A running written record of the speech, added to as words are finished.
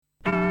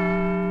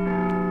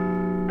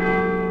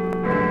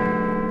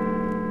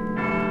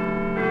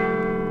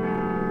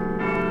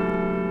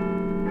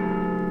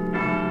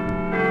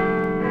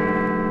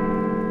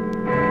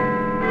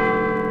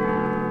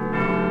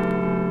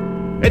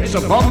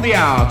waits upon the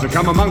hour to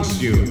come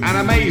amongst you and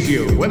amaze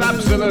you with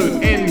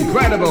absolute,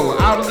 incredible,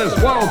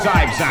 out-of-this-world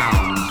type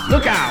sounds.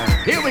 Look out,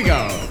 here we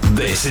go.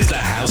 This is the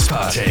House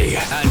Party,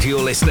 and you're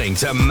listening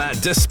to Matt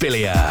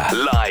Despilia,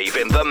 live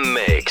in the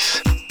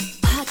mix.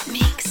 Hot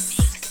mix.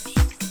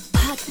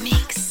 Hot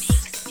mix.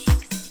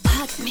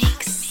 Hot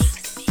mix.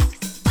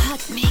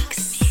 Hot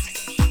mix.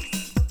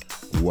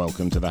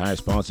 Welcome to the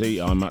House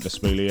Party. I'm Matt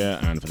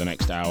Despilia, and for the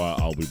next hour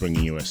I'll be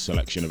bringing you a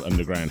selection of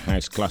underground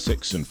house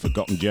classics and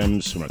forgotten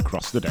gems from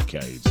across the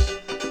decades.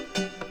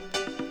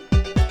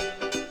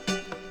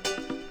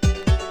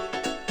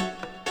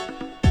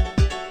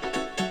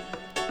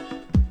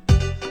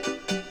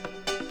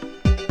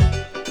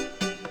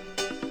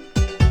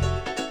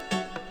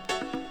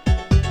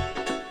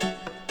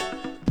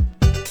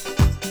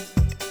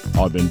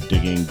 I've been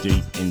digging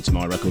deep into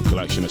my record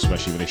collection,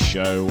 especially for this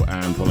show,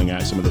 and pulling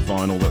out some of the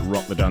vinyl that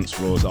rocked the dance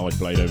floors that I've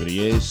played over the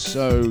years.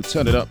 So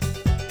turn it up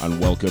and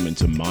welcome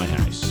into my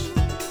house.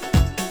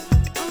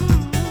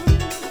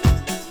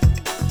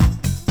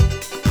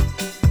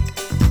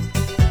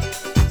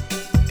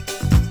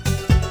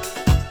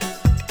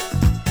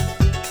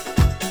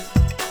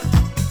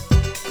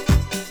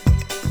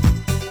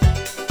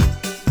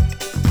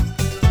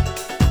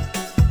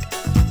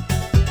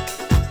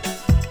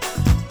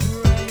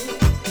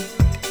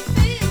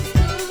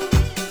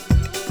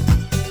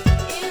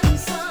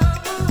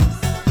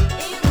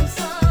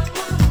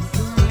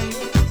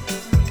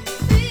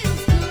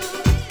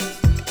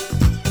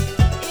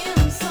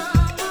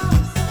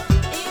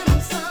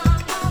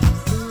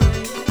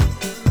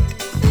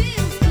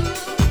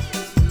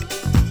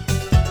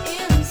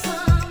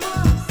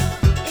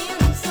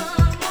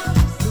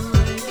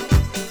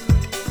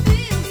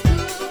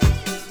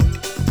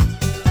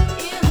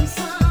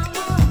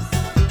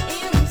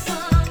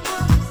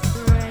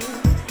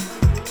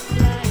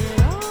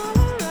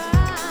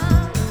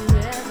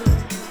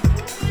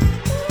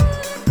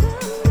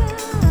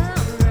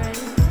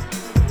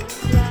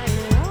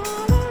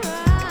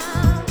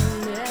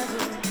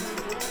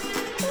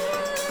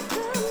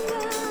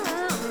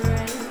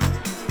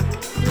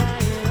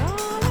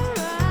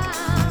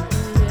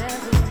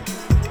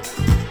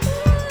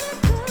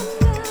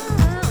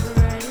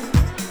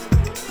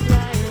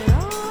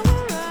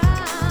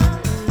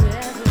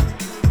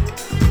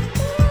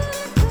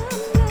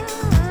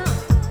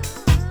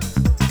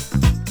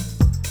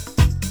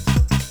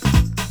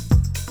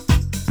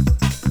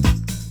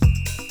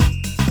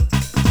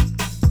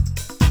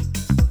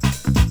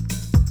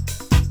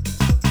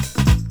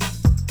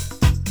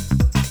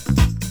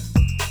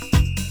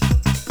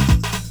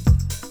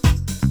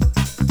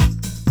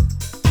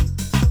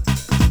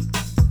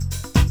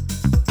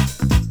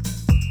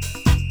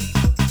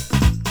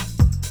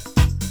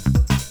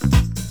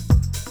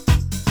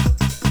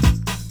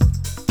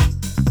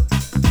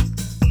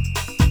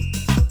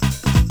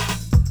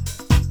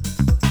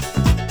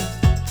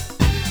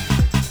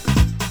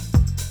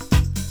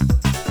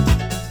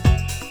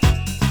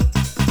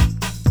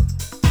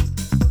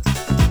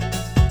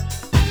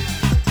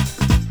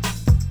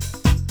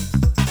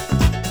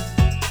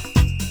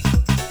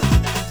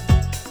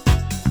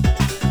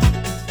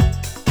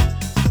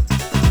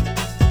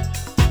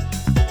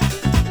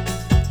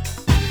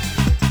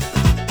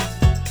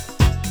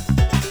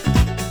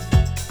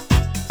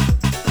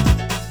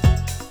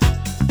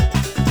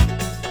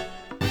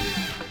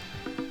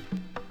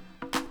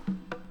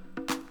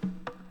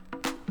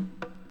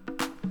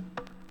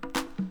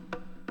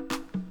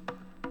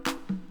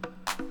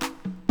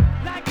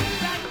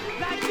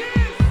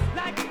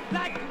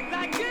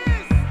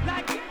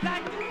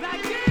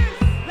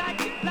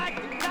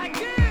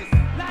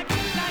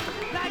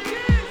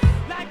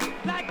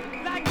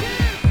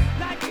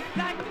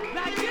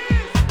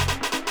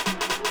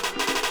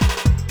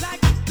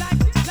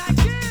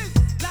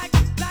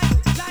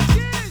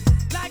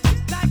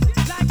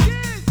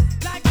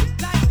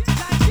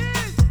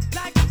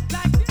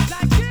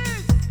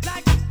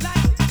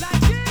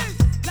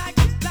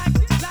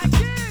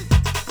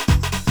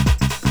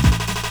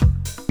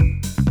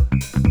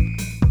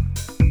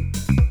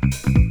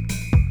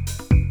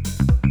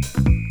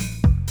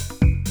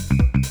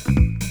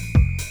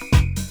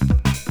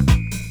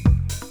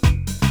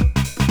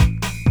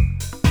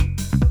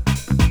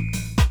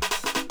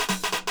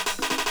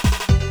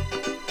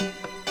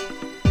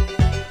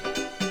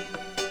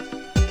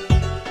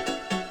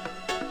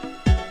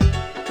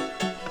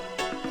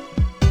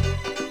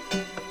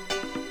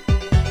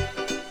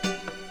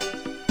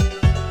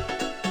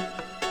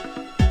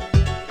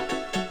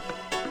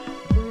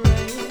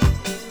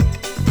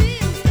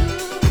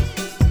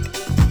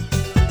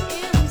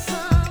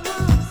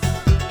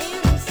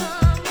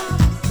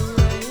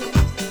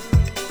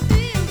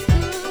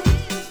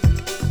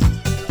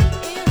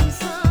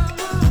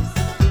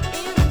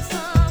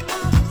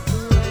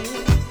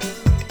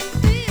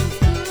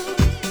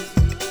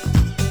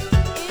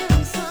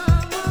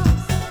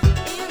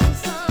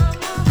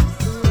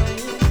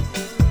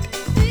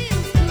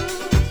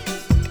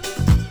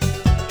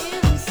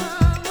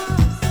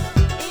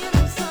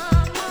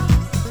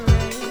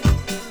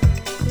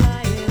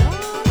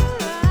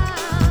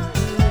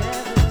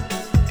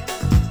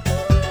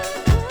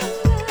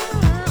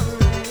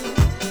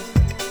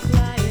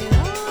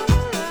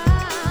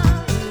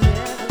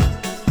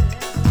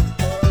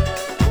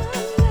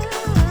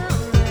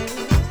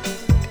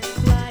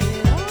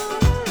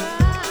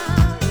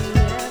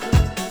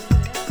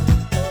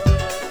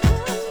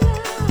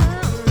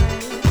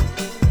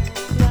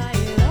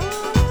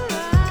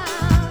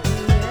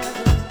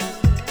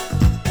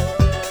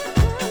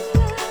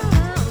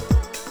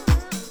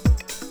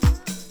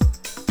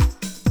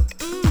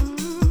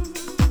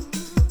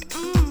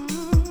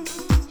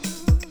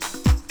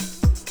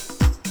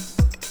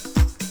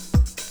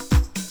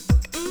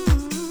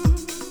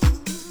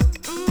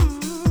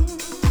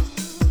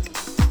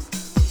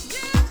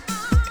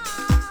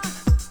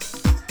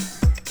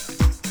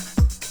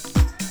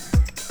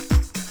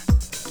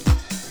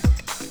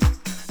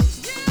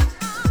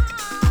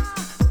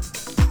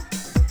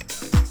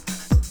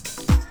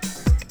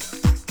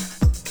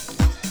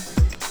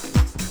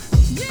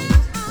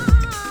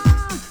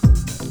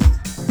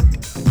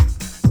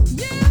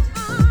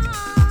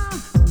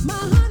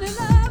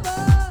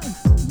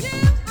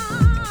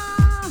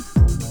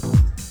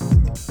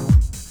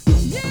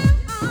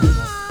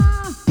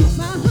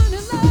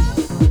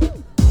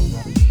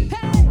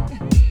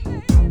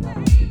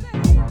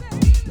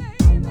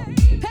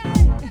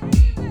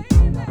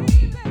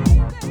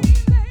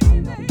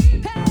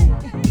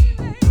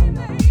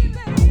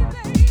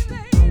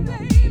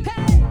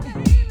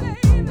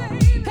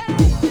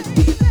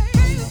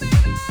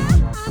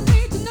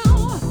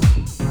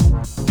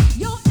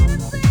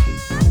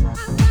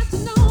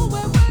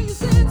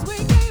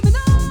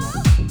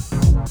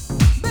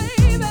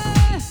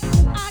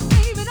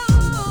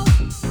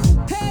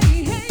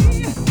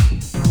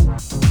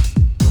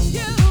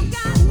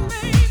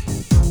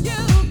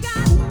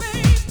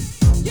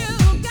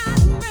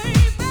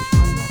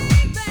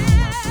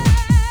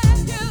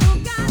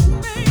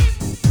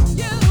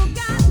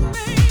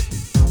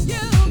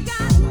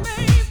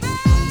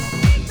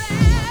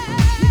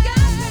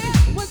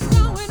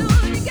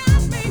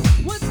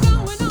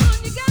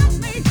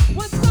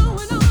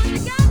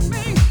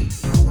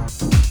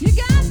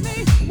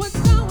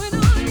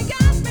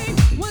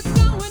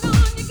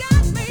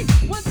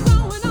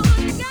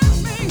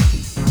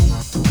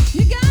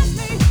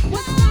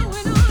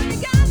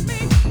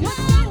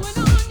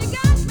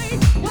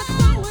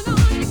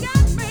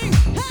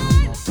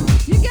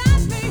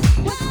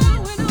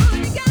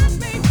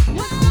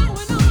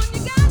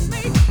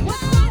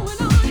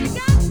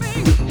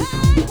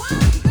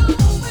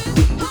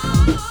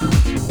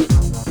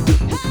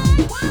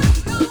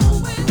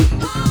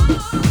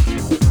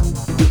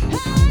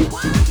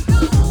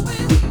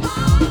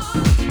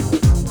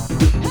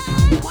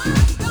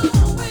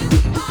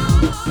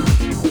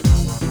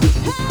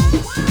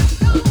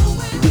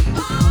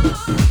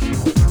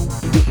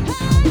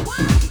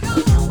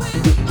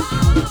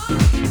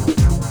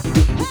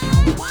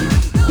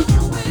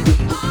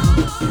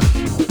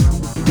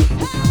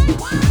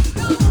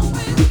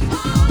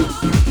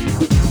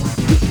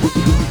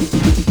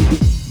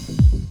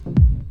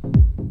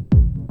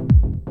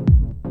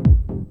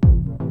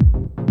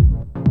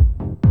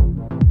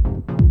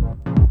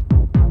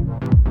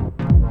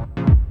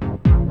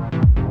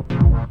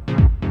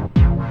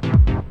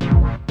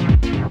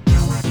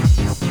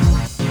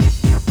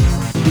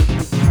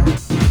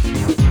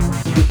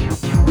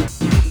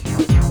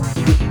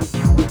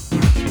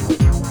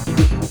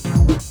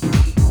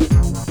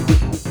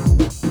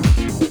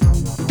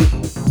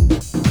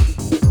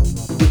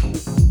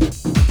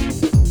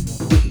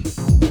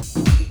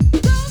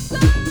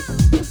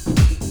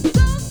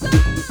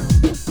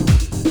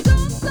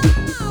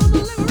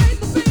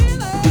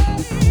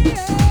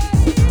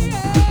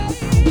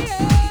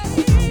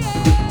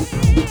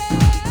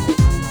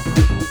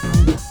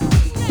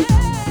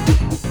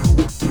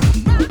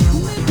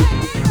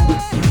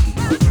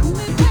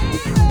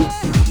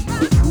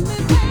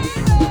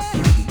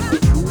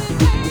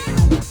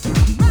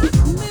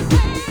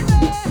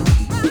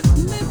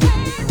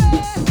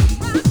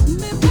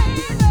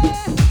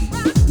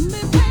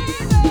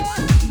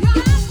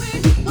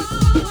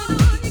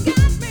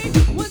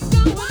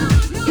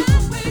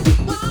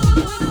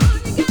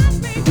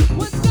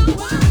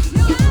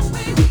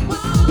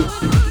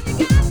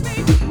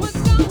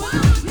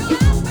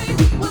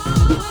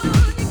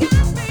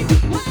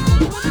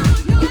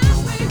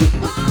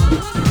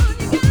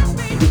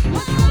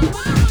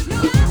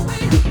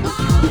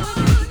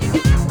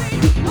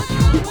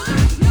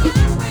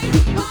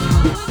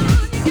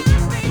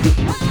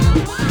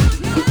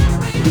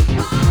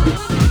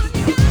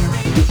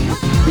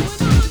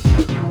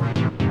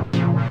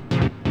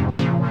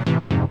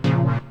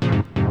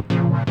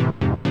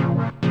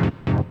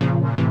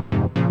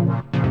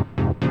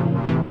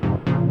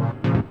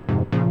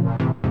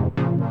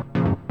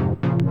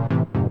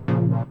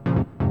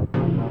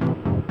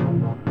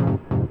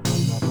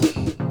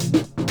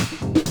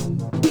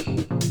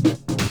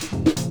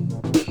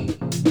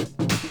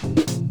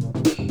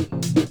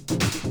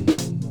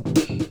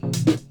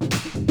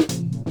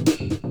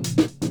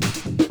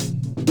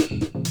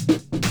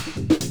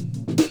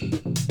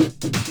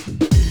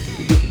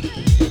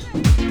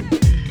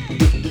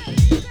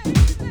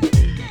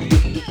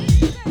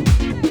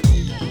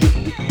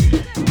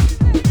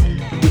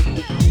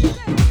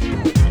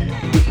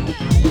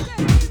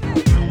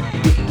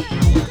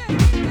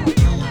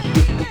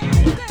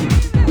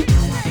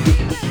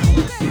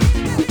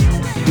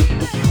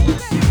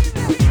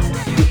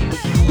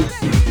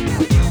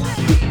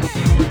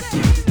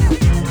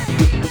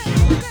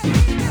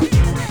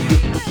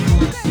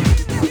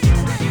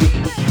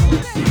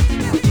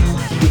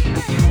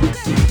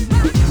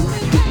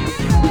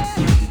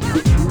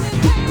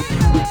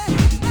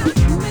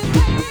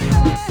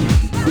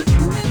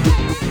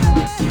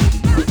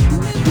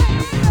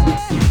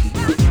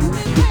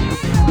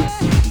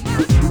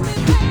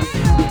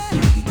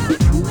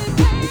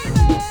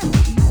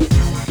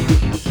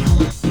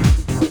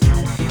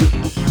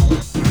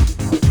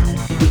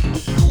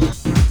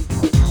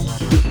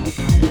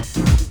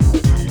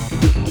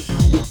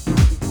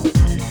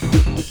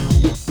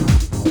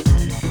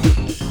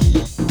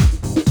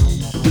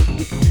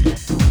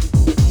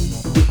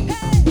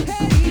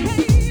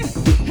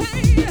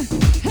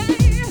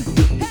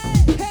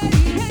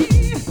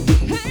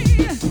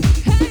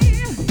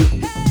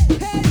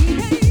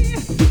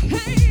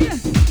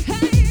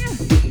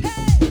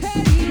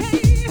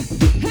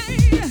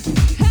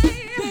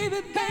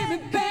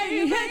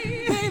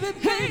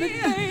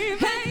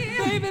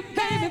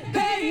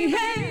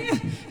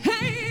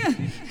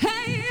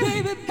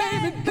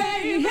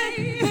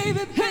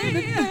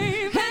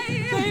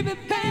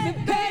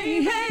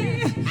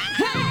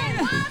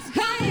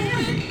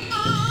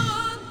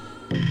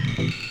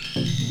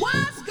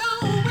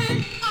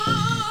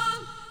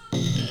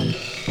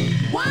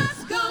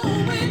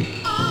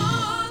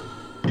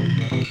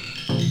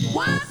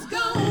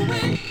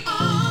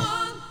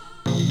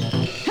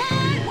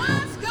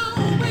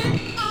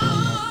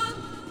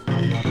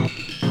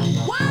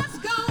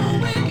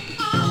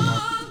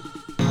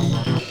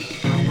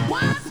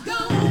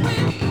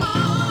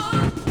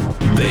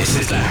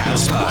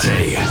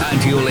 Party,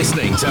 and you're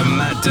listening to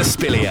Matt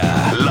Despilia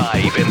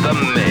live in the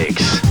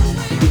mix.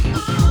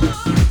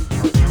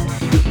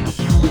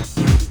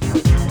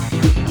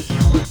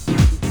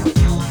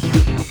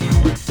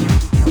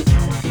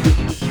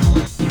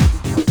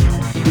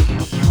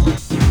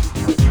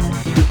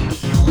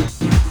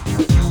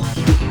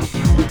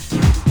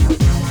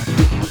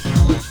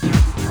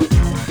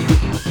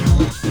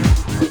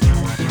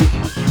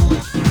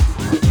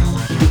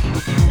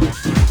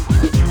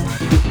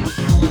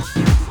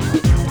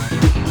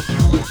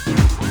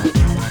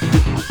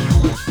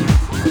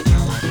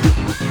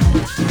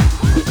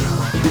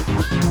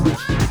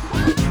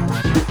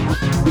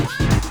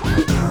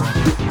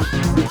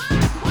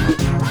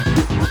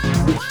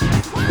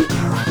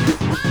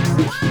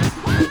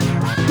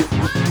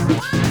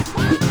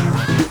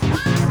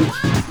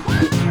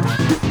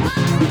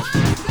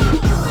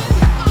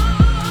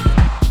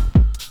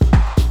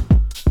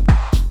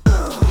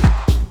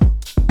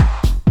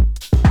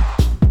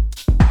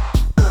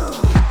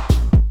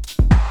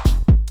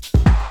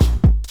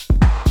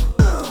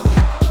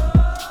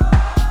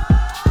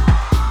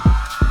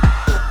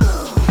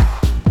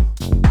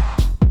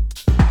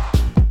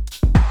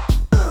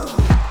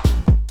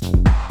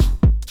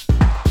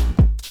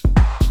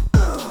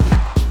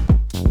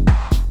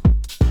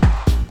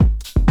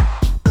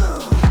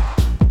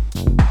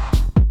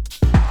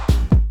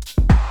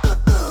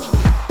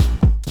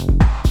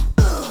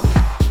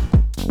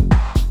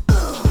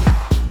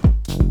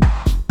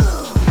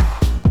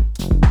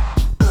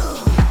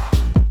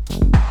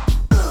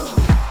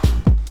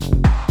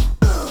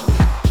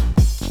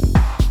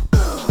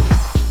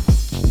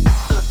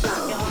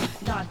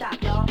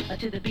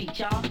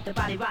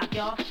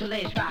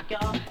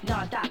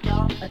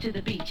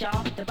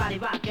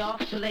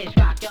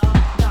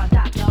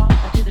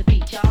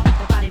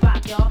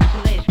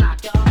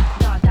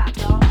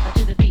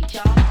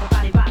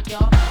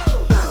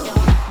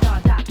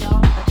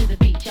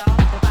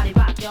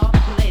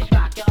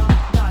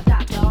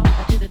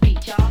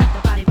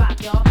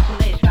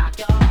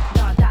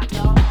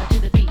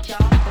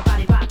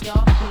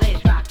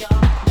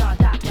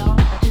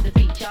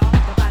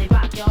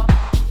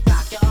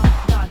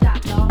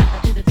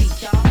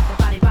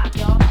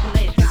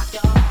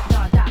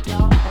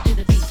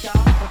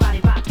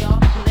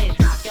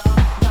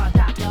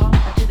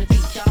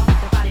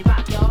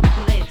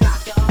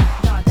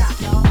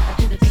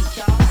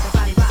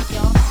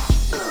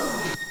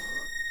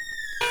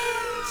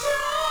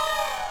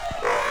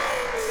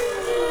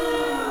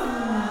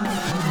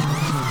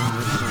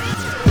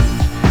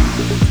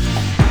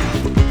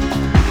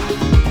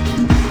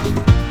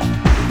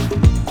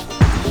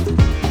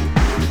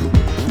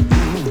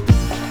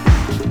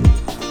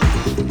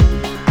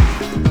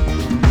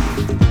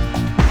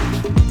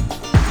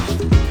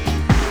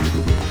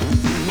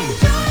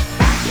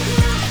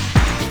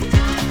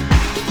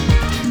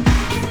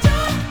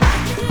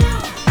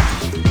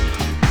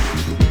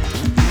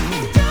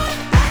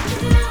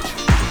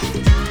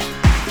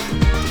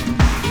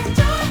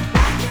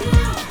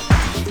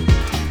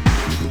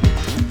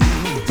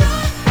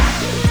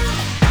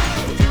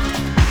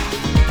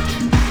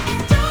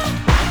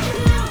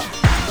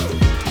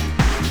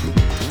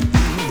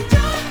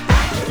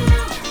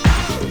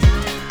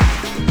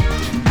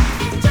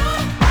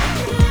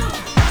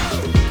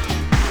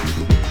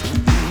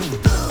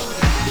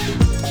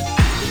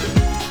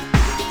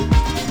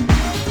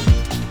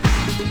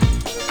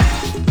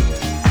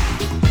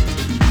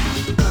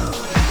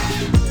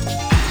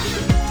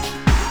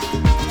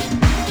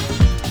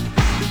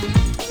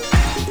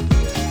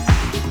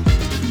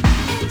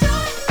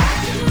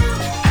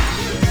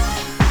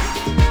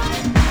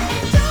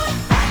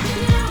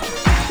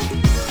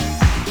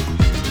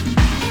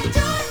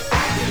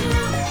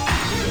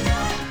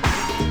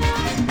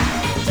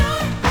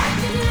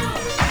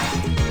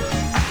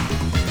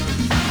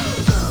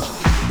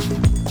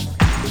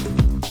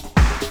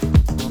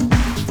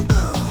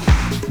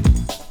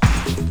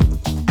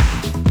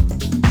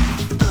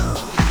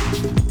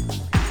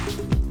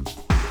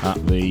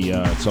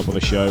 Top of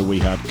the show, we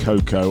had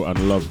Coco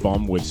and Love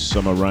Bomb with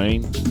Summer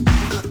Rain,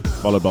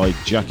 followed by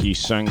Jackie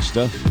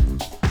Sangster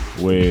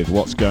with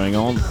What's Going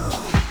On,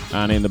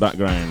 and in the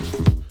background,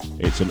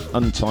 it's an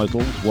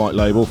untitled white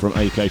label from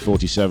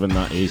AK-47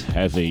 that is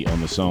heavy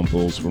on the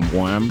samples from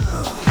Wham.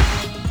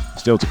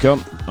 Still to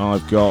come,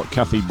 I've got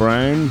Kathy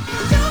Brown,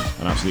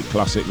 an absolute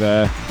classic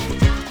there,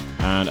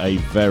 and a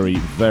very,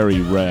 very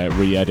rare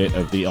re-edit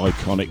of the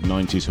iconic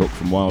 90s hook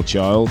from Wild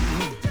Child.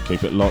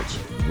 Keep it locked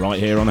right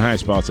here on the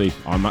House Party.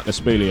 I'm Matt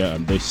Despilia,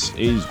 and this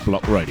is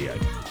Block Radio.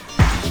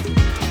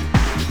 Rock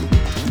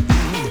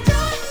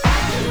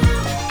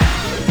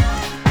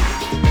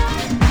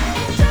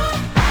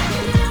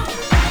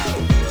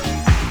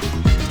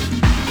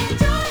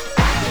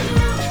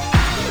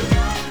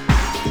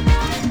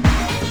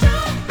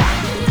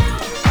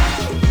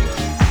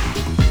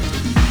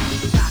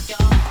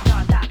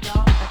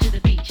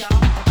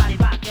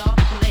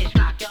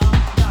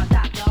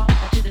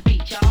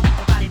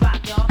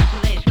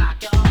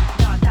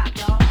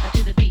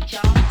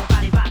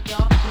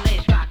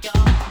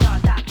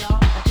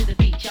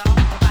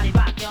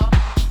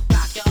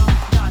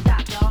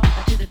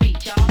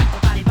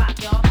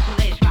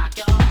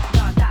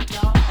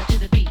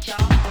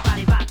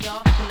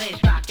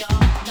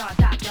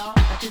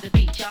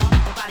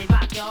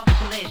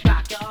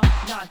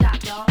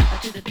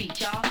to the beat,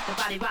 y'all. The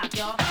body rock,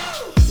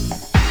 y'all.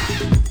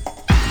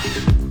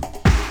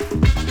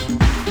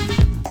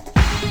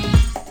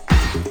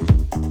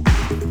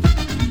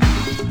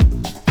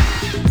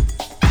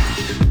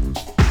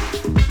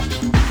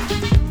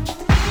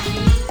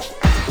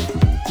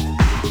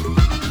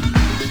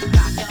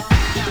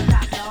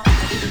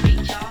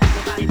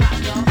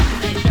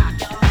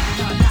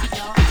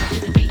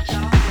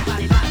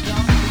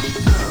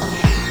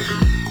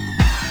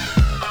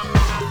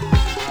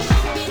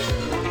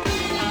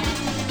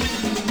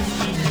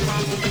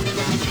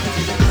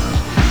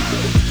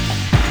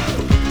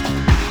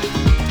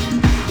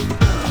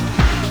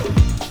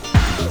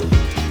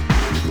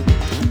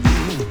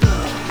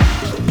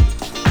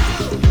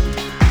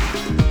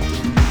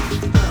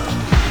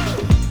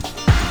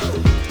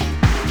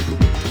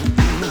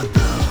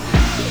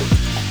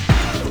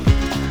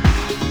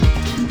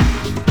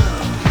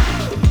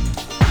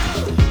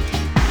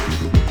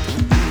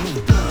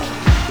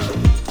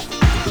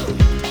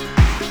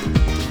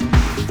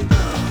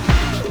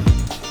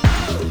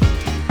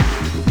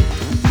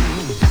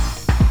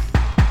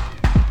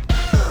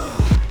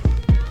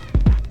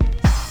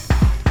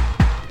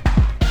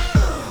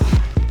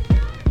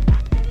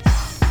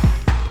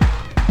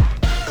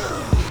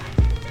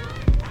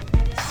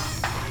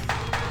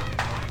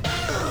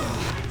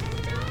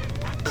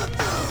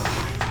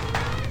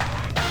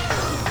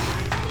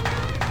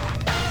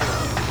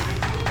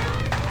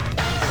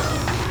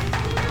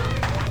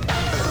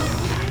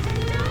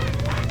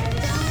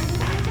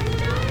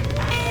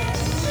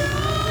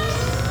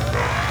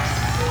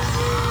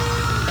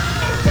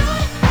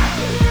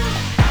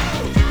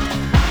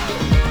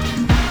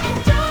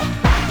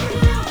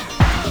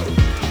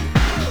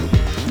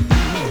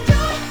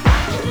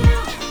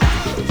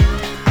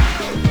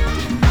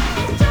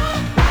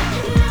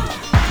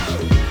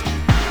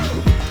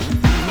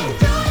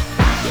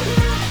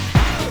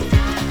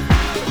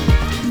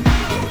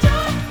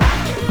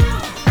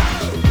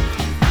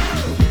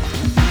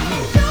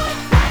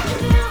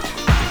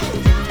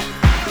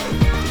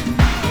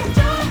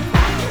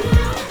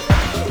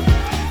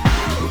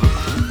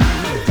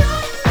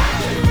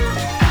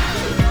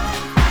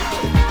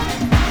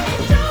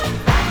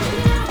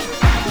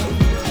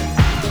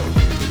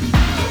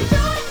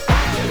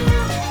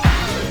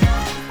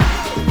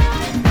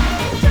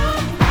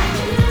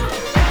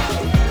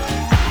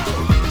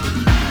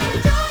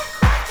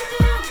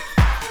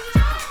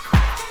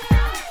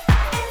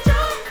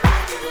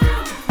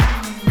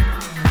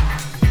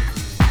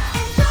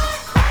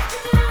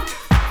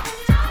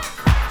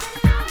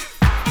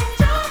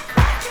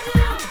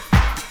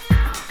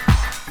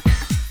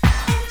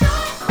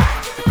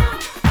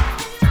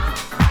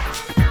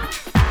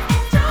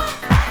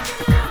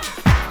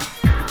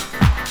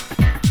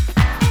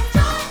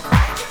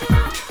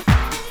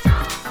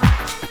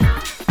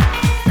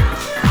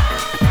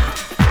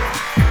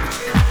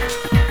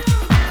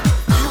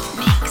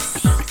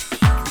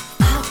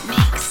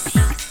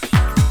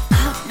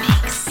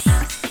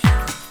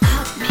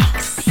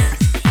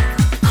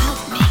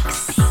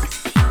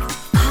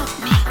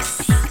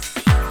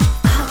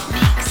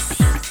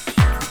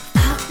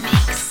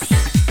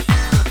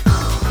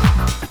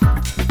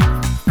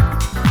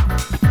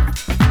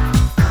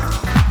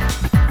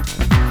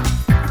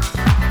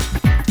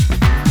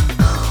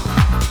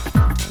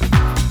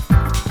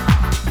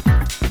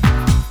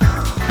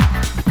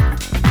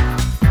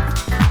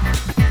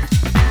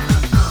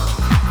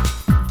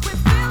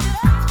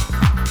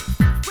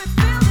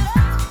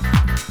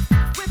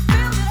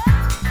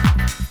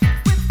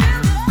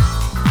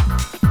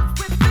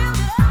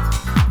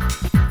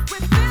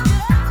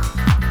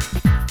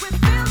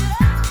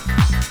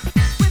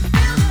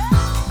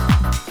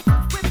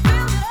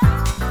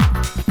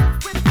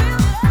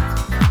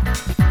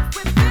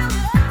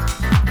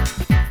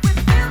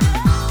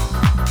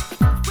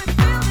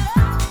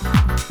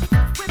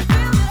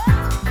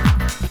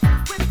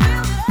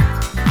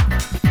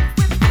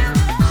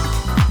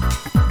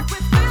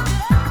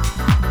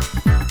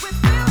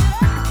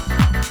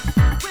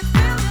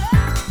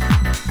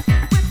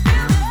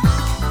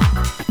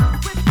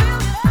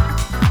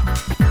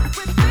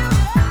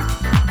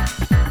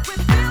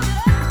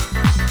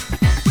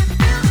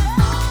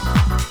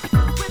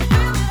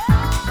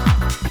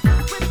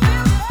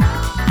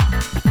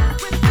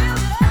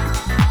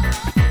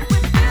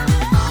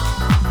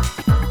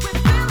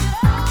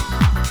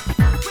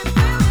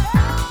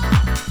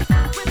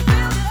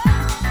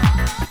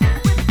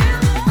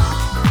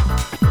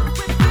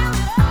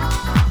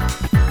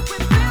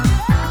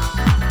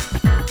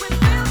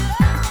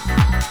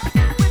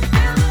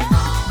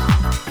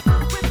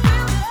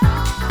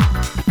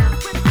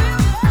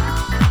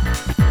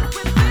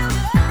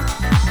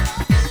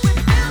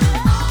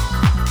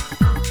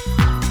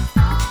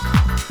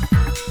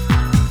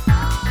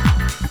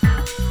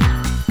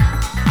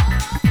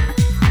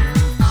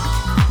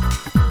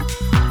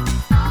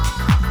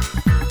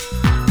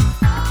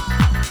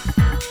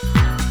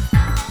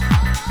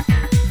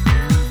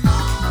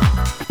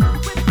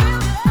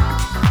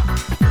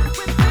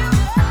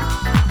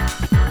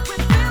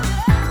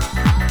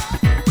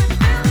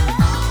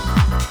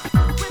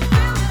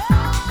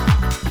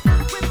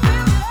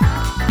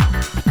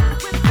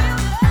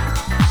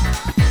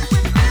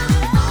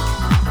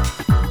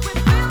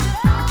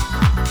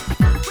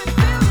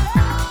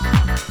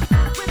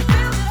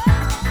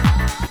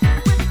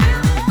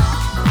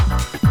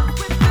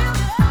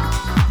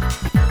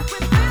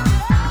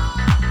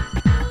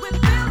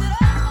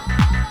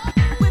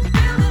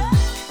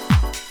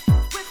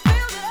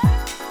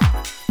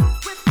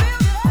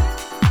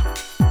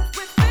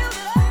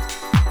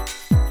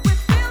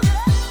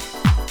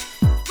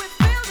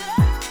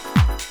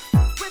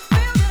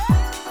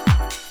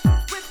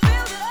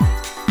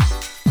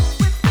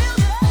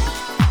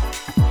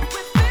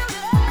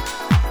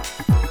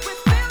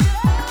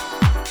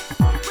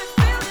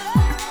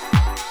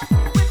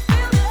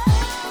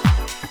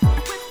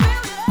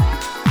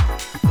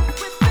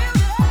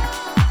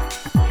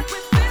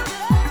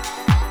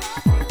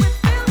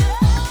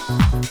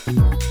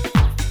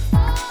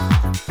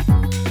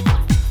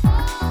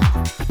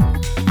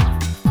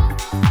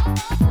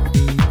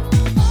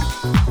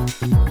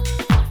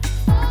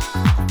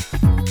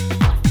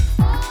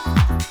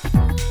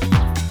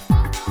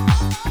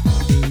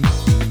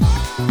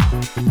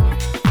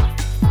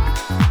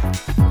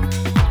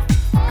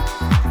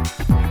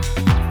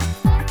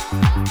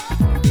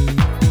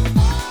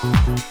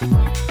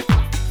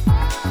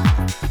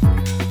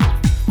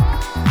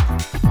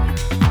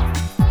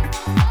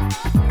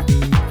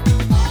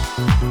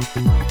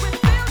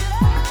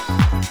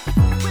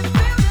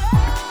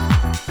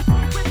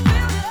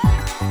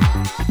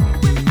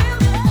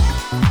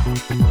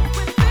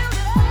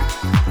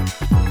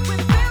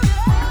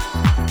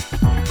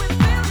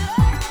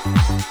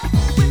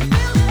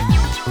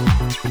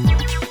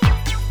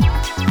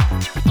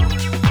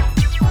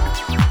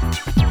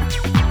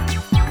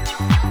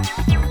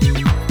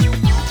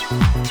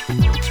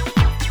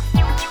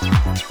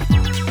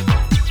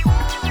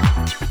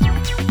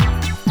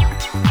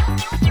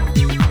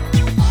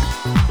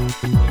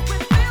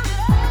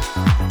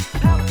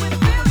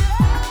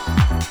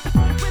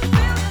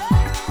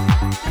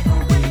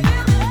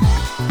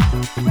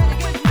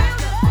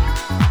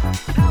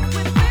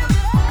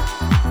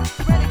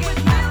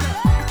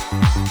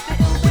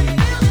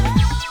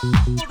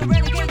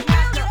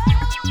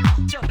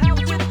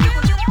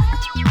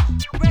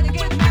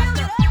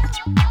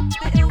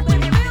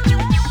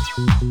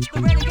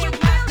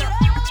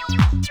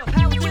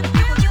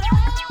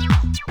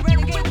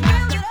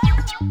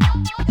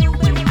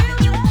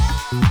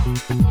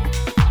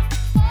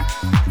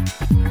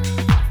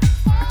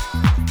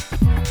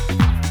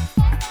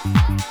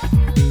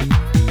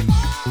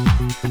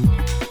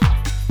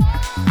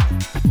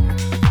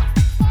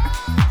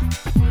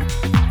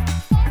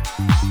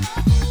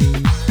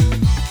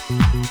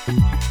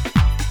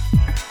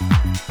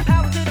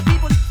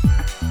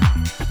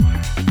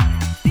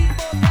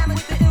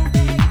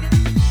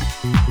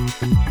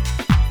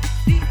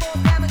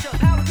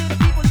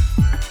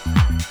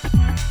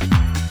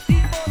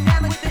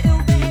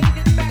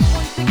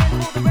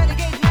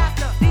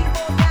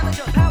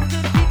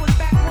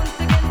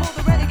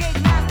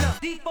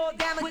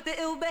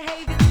 the ill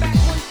behavior. Back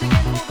once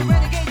again for the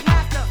renegade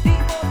master.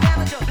 D4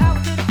 damager, power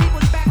to the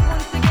people. Back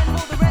once again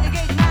for the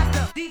renegade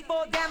master.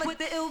 D4 damage with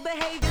the ill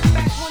behavior.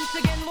 Back once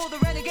again for the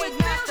renegade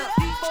master.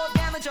 D4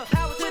 damager,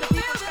 power to the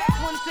people. Back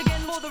once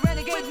again for the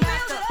renegade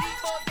master.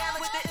 D4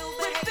 damage with the ill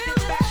behavior.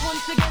 Back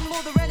once again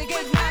for the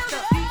renegade master.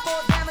 D4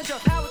 damager,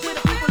 power to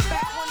the people.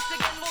 Back once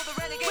again for the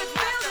renegade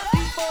master.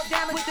 D4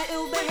 damage with the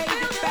ill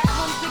behavior. Back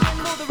once again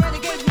for the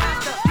renegade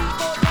master.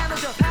 D4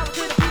 damager, power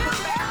to the people.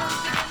 Back once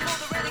again for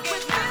the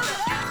renegade master.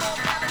 D4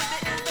 damage with the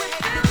ill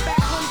behavior.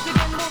 Back once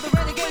again for the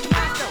renegade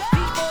master.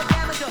 D4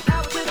 damager,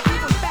 power to the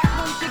people. Back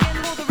once again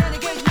for the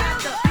renegade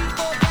master.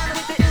 D4 damage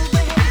with the ill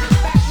behavior.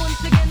 Back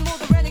once again for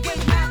the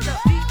renegade master.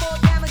 D4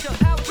 damager,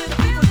 power to the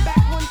people.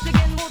 Back once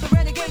again for the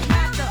renegade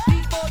master.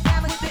 D4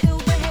 damage with the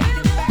ill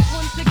behavior. Back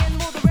once again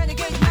for the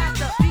renegade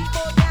master.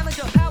 D4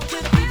 damager, power to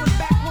the people.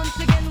 Back once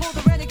again for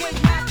the renegade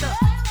master.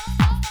 D4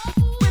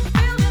 damage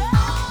with the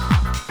ill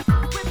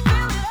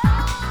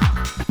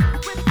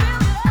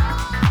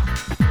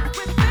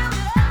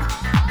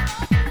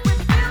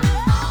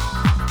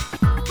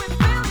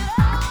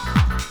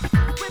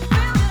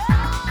Back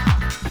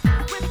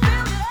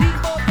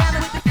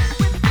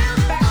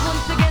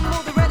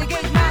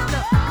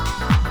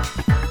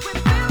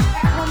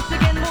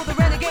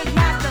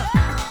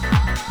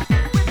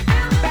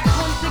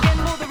once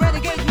again for the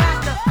renegade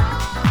master.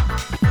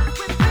 D4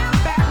 damager, power to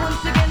the people. Back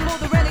once again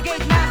for the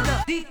renegade master.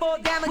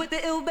 D4 damage with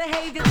the ill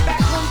behavior.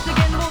 Back once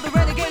again for the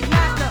renegade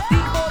master.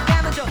 D4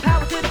 damager,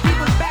 power to the people.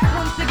 Back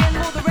once again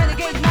for the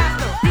renegade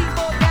master.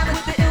 D4 damage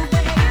with the ill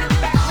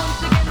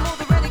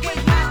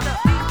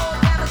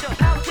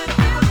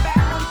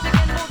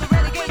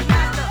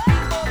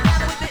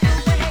behavior. Back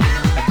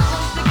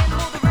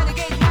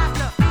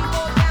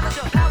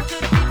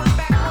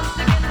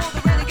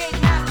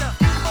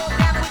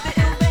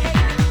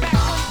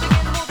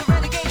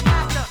once again for the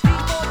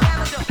renegade master.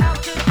 D4 damager, power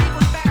to the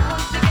people. Back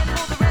once again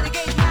for the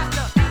renegade master.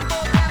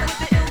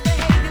 D4 damage with the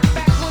ill behavior.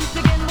 Back once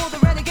again for the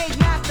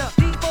renegade master.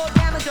 D4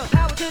 damager,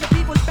 power to the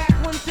people. Back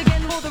once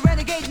again for the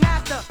renegade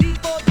master.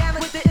 D4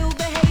 damage with the ill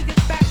behavior.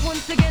 Back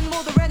once again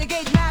for the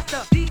renegade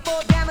master.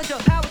 D4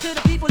 damager, power to the people. Back once again for the renegade master. D4 damage with the ill behavior. Back once again for the renegade master. D4 damager, power to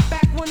the people.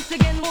 Back once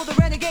again for the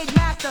renegade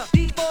master.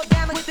 D4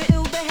 damage with the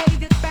ill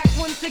behavior. Back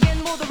once again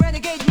for the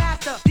renegade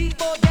master.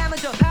 D4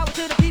 damager, power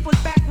to the people.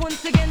 Back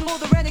once again for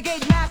the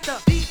renegade master.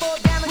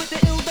 D4 damage with the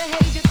ill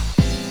behavior.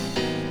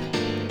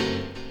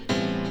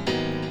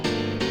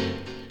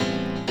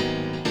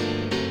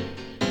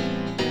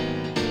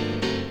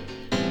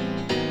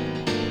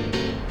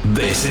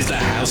 This is the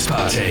House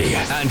Party,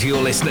 and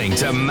you're listening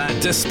to Matt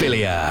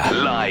Despilia,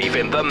 live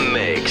in the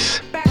mix.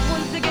 Back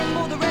once again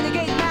for the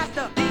renegade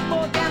master.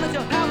 D4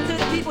 damager, power to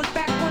the people.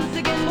 Back once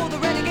again for the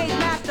renegade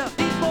master.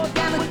 D4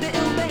 damage with the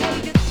ill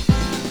behavior.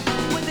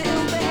 With the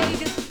ill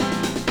behavior.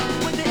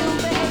 With the ill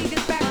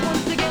behavior. Back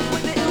once again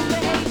with the ill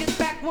behavior.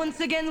 Back once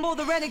again for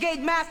the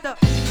renegade master.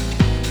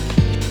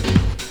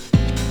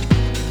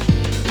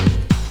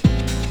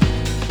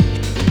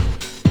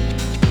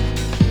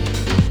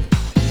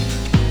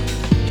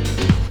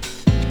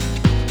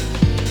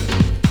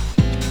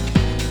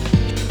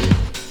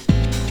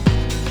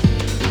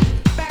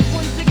 Back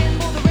once again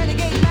for the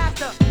renegade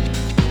master.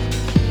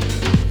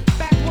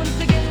 Back once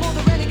again for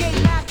the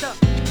renegade master.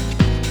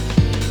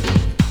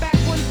 Back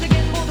once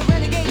again for the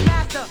renegade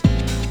master.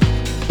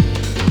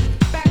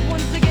 Back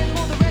once again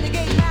for the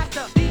renegade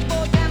master.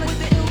 D4 damage with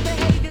the ill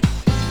behavior.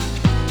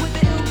 With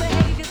the ill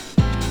behavior.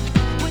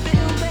 With the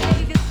ill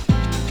behavior.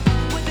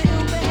 With the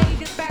ill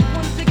behavior. Back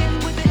once again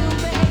with the ill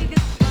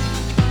behavior.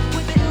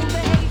 With the ill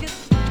behavior.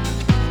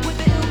 With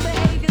the ill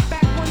behavior.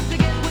 Back once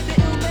again with the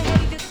ill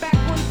behavior. Back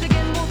once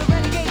again for the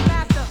renegade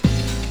master.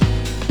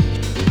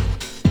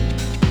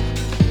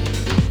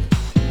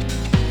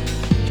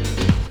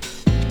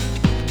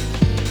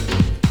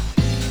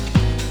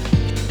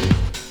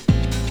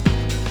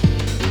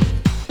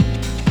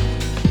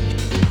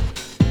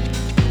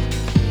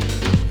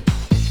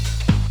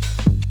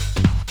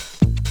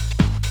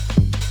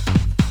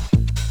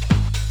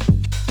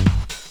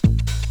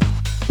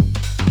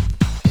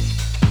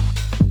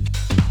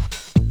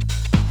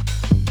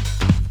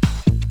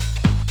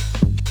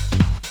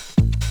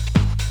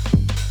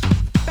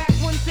 Back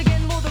once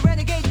again for the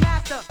renegade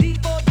master.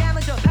 D4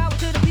 damager, power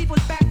to the people.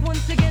 Back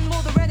once again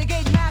for the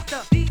renegade master.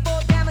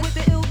 D4 damage with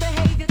the ill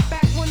behavior.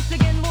 Back once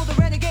again for the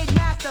renegade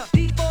master.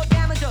 D4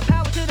 damager,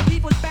 power to the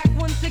people. Back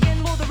once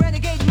again for the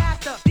renegade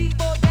master.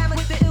 D4 damage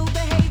with the ill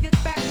behavior.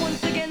 Back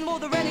once again for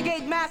the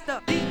renegade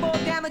master. D4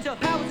 damager,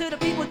 power to the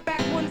people.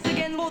 Back once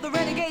again for the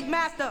renegade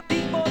master.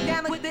 D4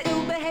 damage with the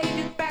ill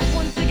behavior. Back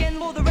once again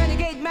for the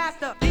renegade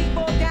master.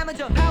 D4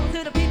 damager, power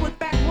to the people.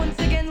 Back once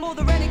again for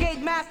the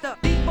renegade master.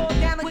 D4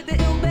 damage with the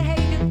ill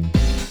behavior.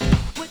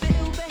 With the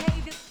ill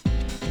behavior.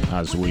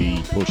 As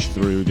we push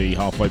through the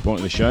halfway point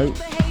of the show,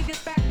 Behavior.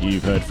 Back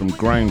you've heard from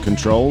Ground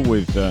Control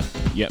with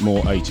yet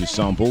more 80s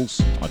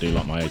samples. I do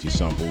like my 80s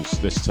samples.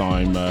 This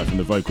time from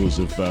the vocals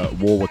of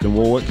Warwick and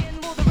Warwick. once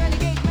again for the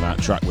renegade That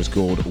track was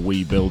called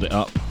We Build It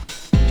Up.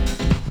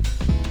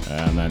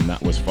 And then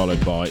that was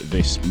followed by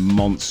this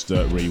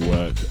monster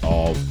rework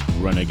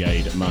of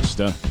Renegade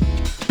Master.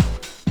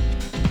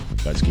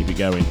 Let's keep it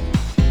going.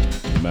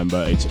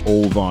 Remember, it's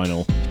all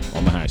vinyl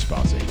on the House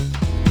Party.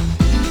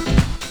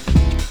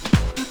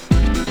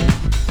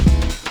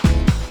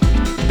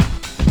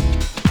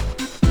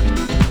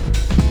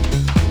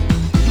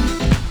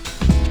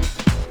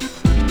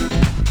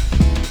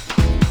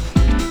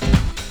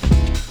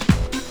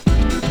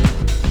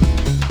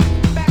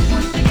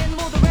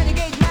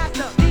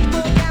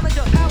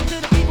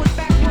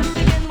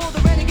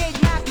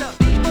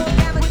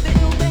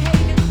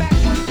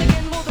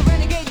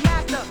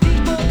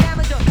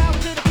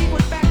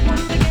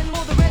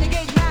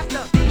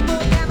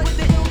 With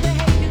the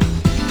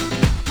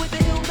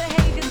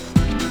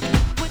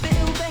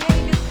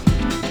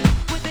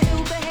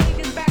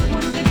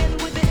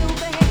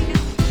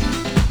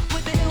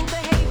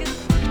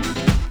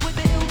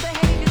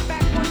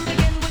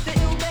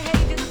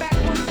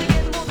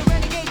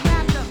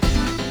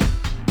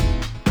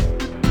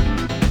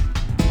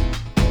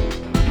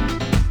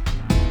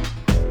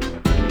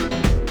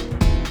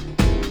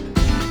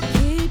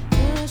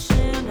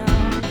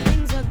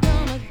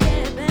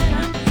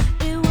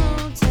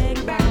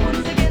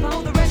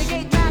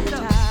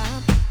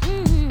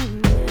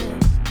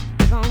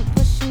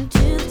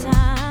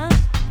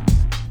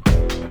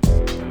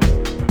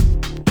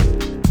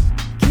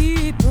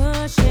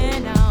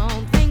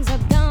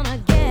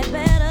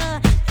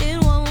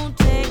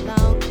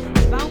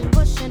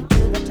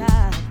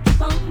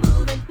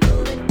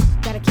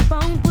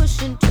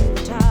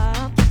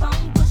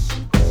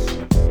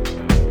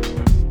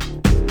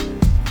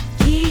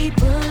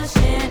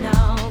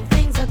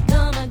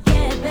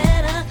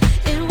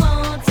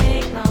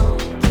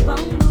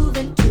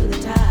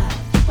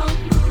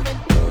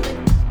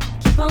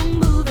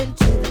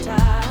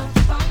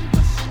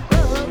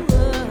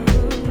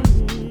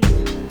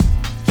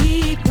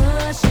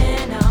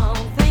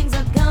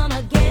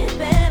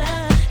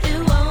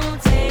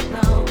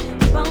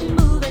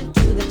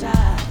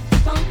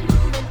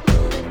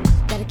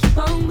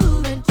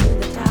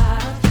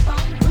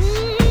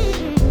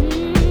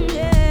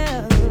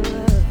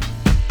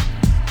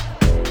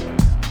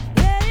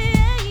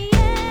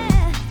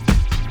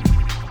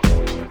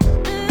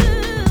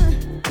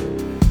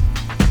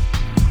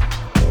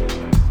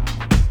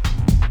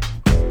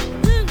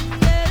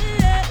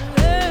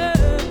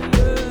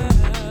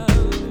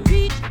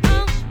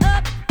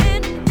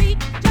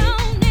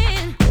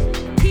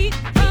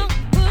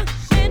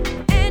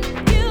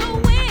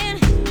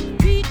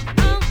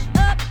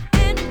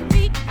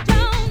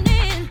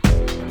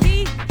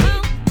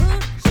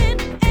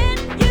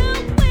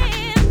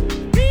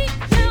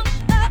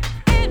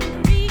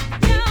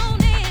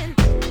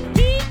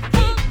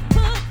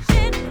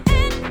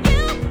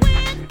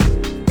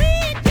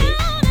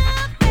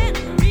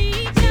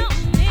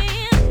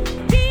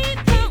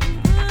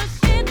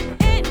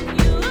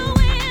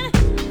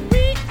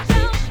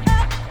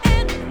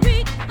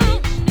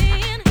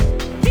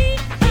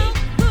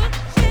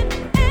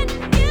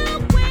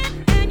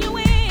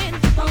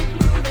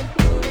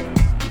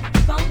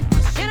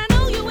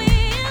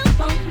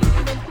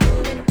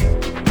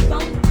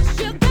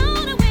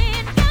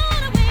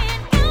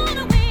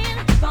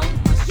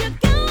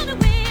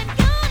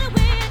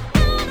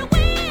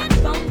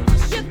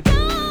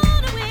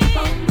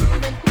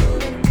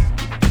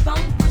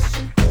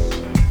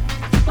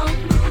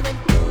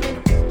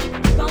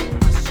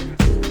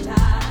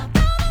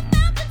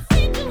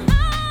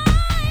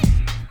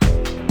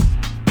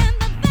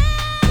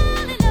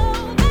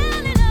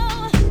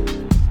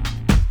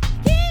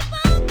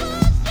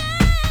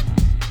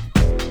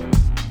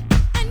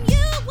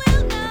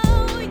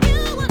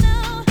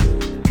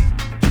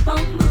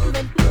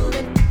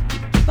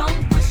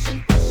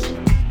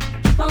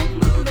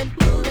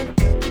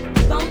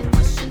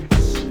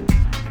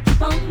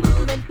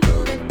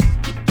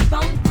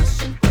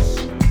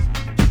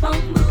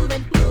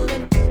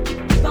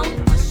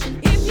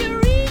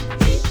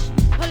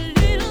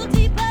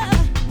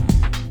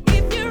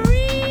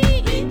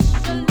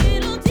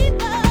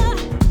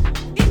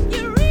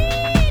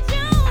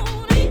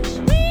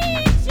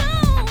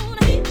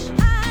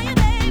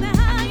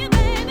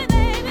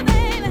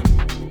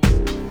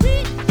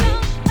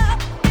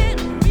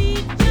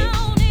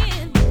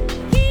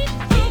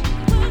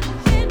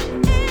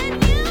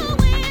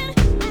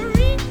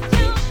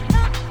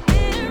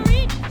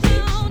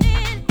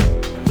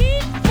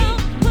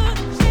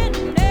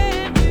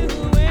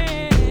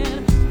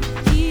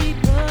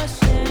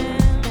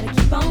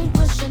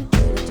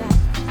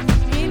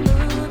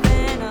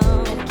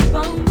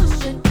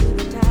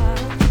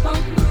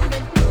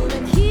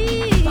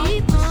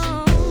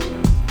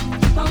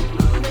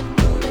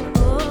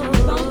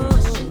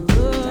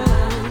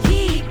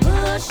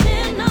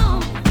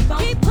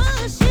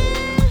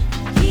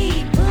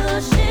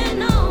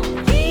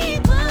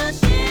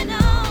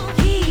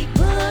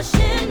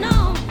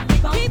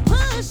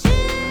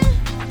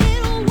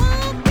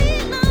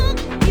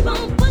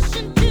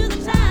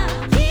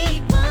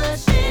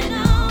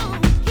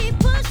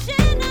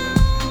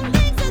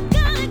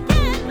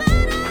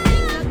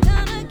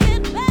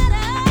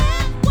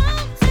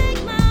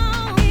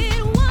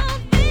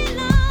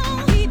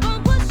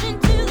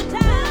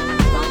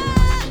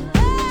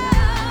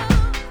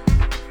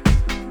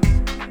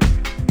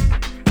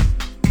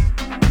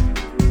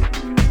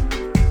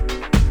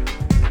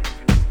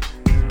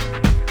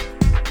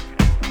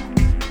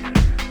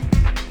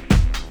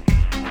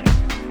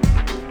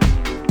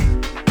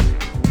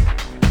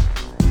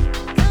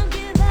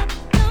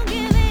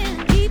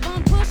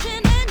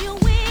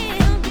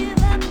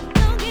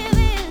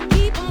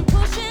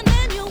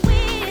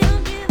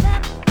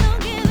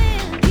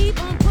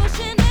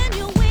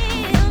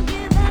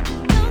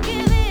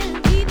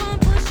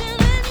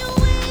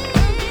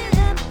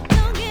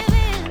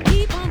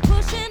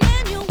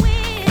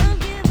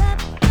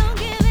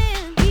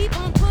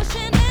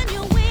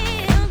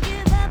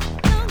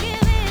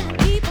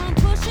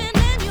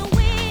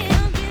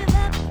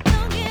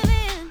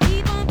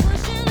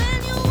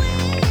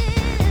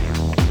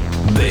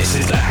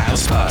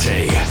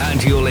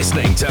and you're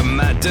listening to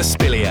Matt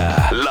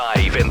Despilia,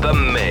 live in the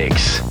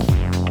mix.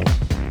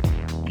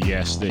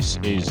 Yes, this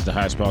is the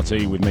house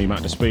party with me,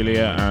 Matt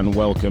Despilia, and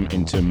welcome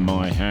into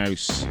my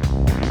house.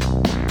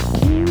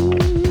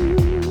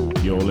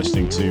 You're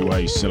listening to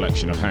a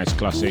selection of house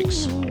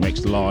classics,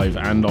 mixed live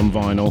and on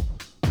vinyl,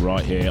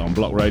 right here on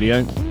Block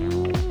Radio.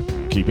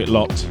 Keep it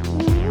locked.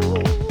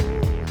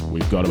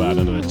 We've got about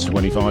another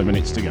 25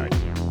 minutes to go.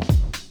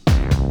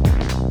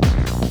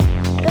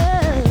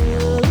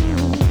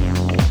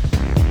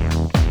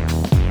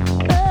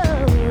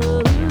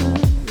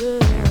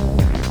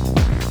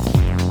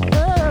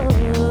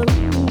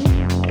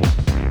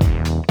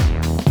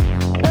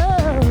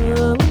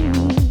 Oh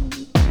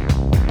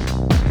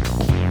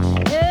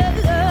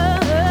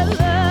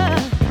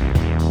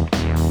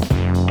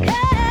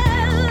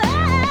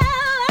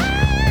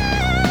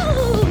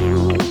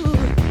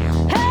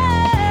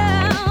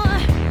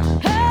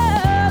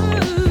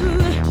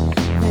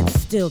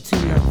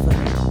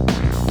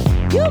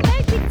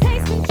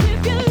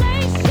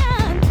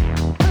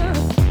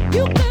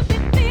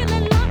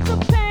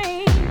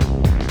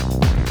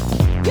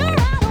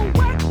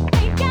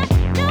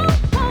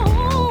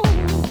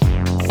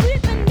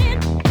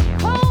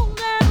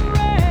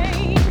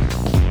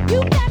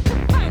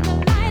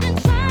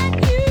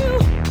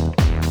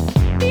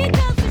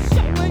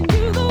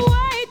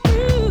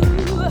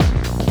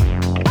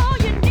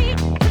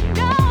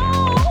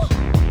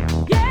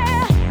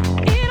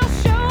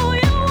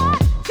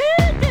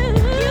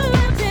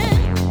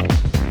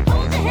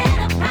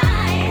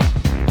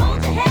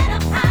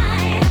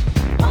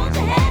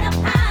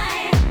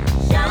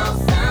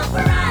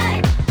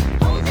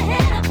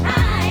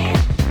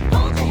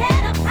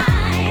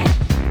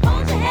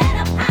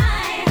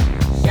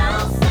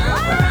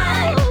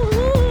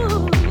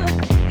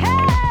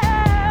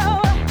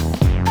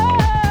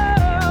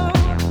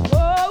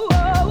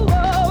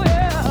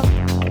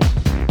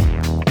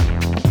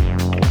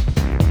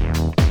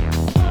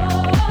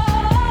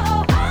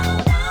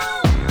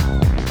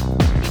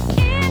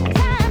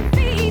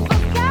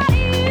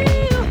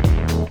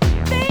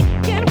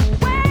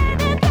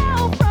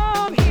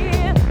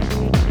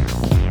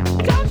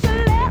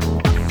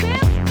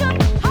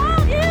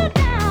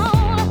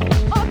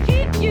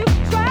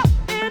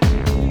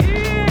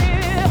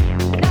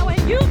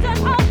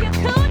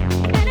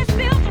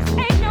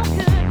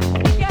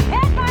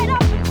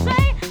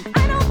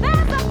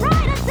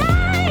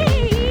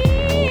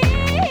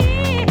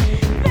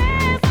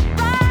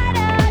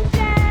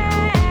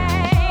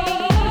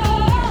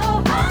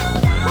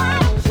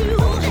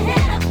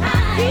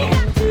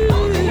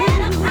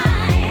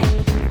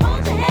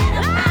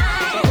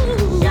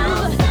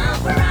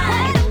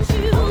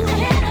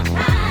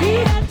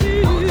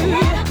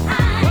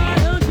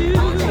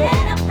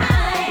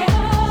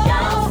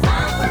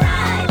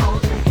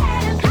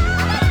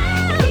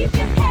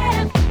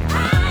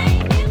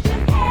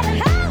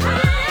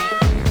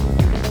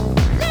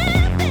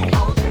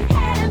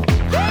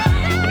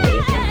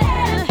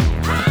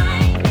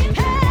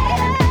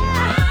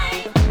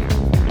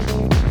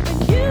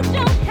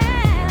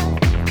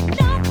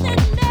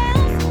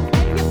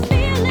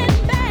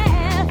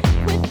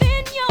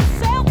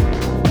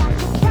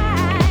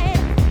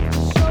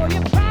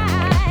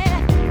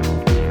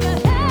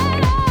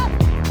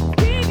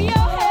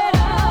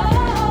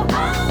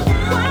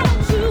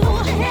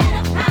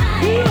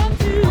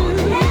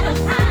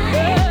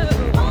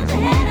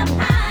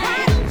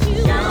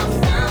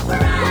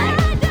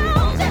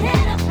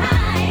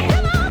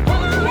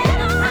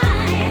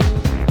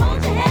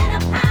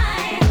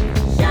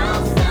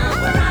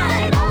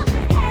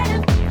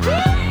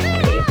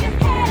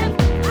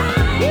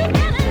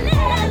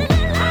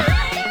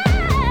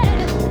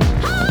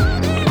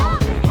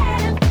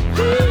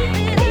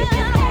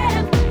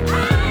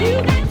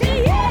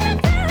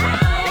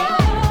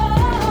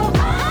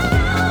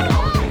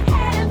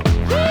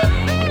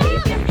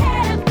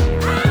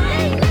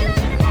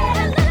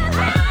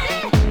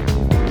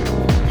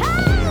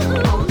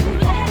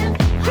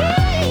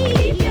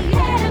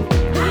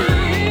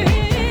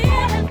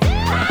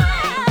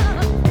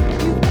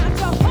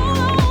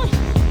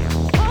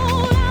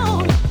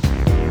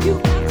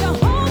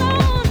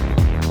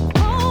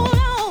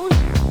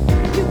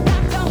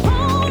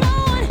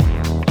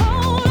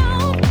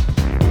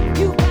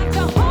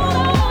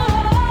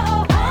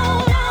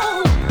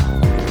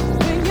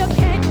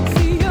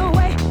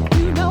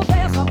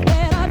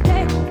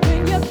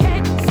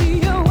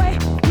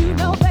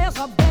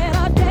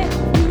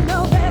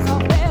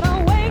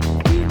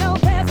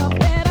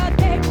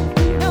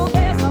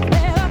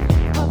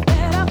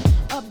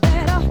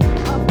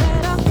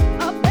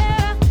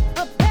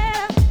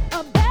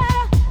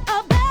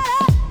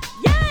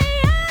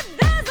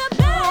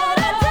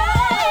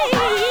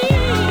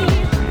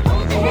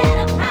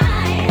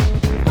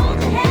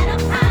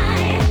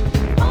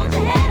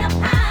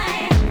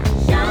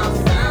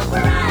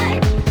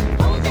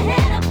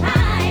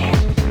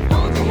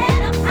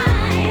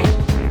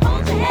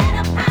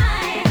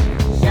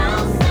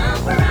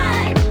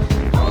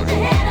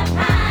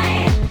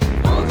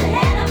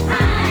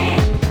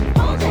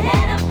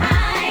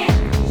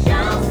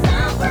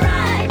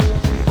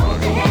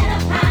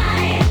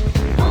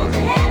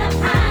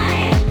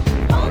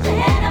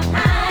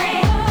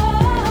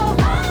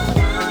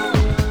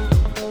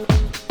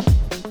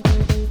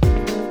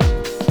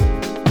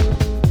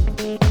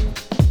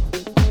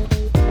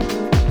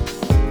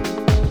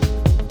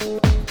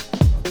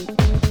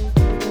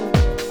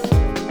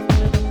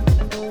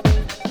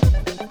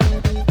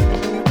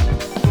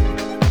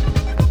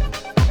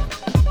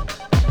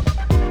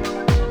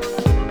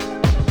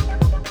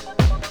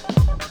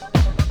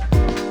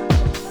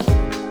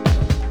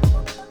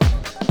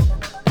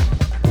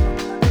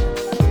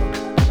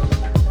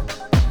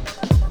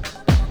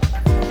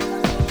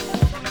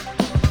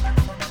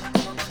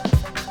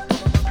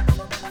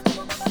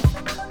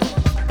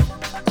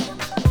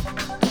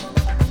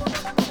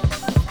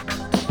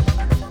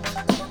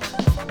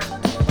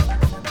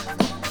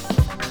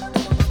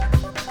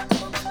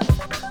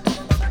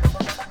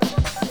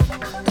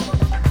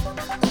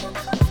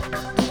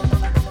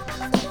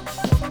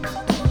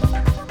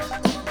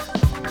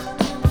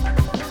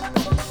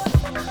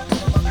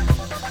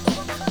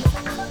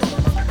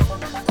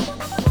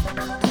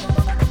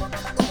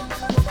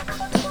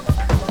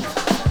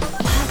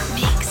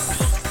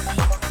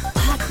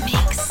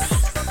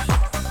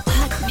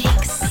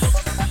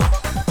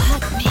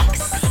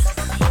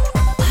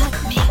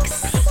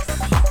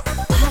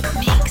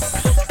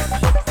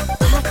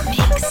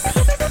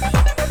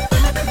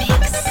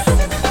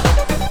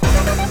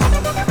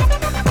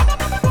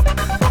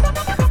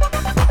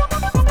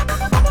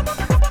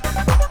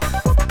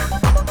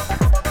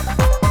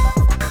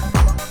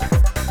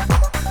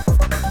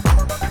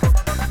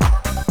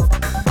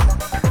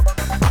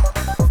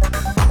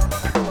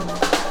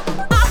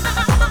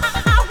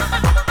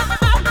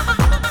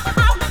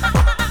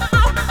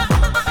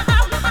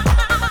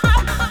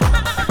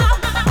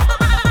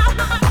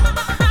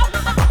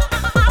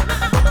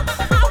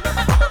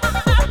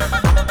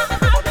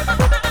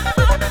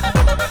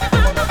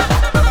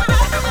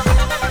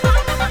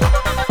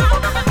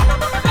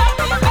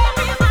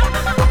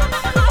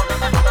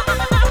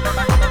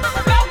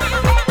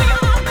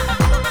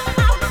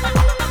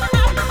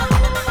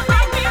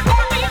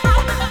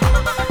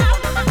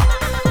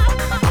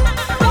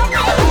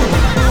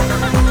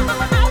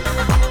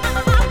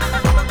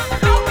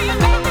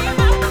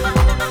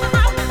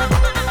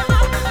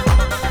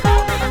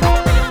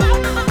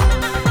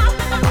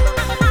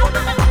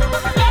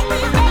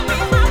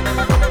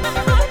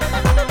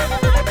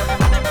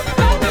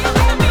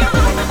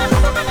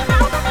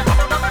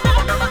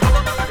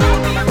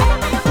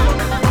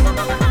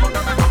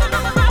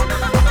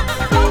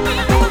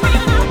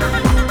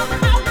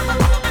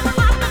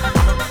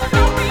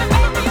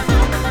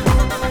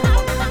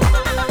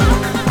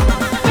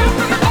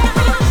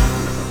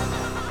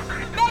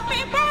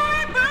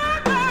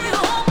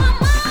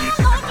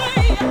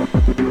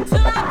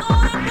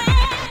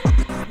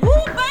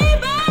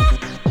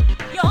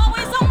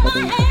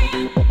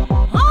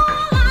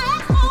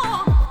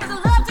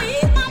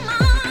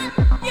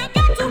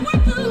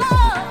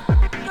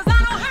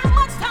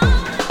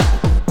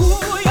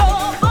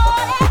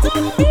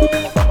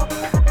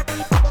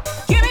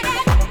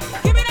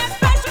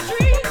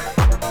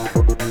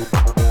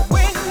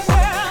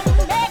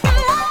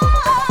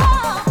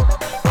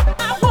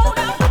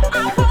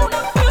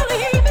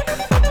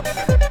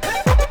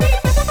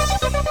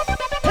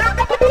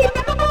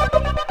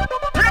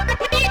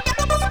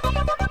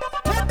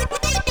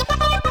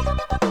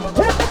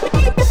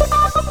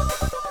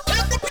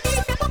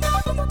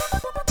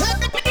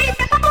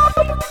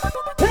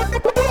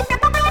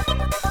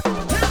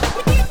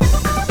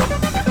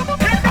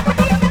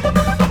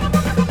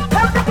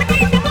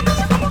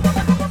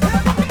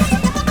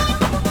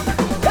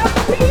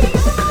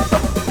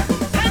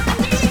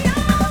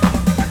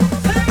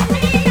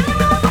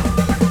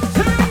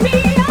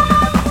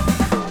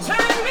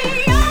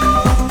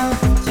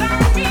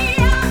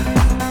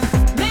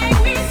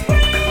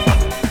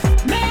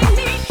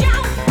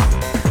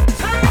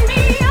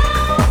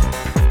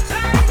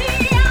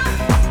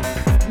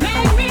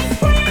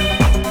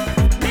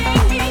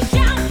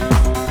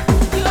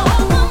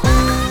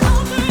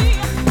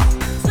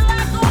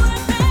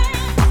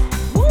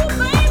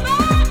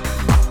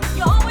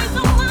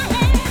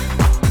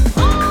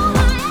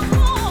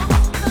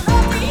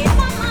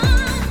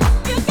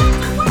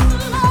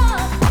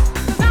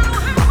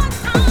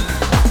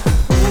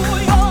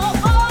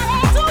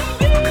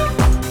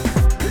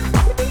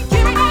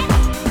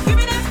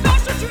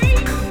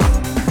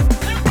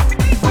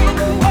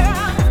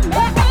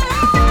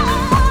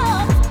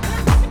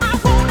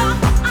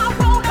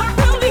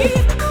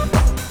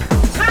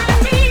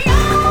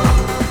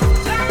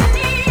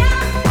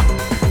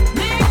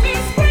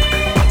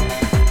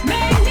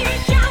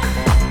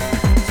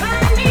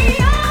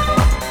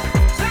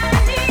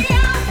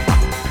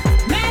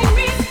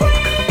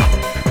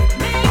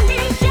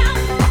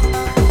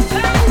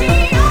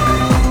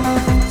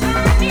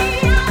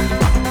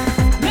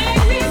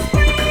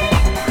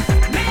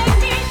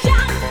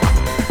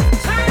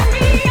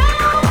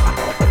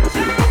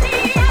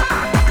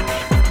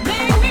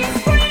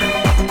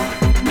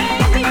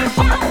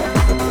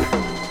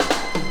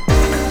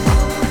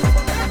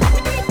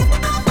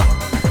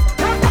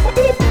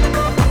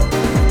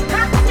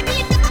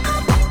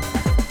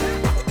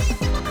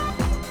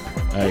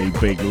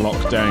big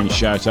lockdown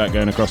shout out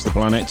going across the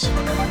planet.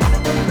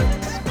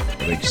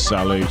 A big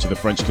salute to the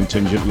French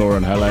contingent, Laura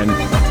and Helen.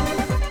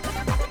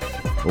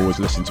 Always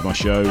listen to my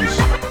shows.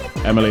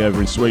 Emily over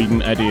in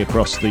Sweden, Eddie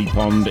across the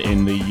pond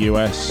in the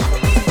US,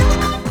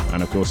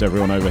 and of course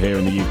everyone over here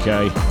in the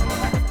UK.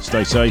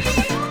 Stay safe.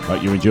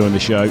 Hope you're enjoying the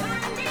show.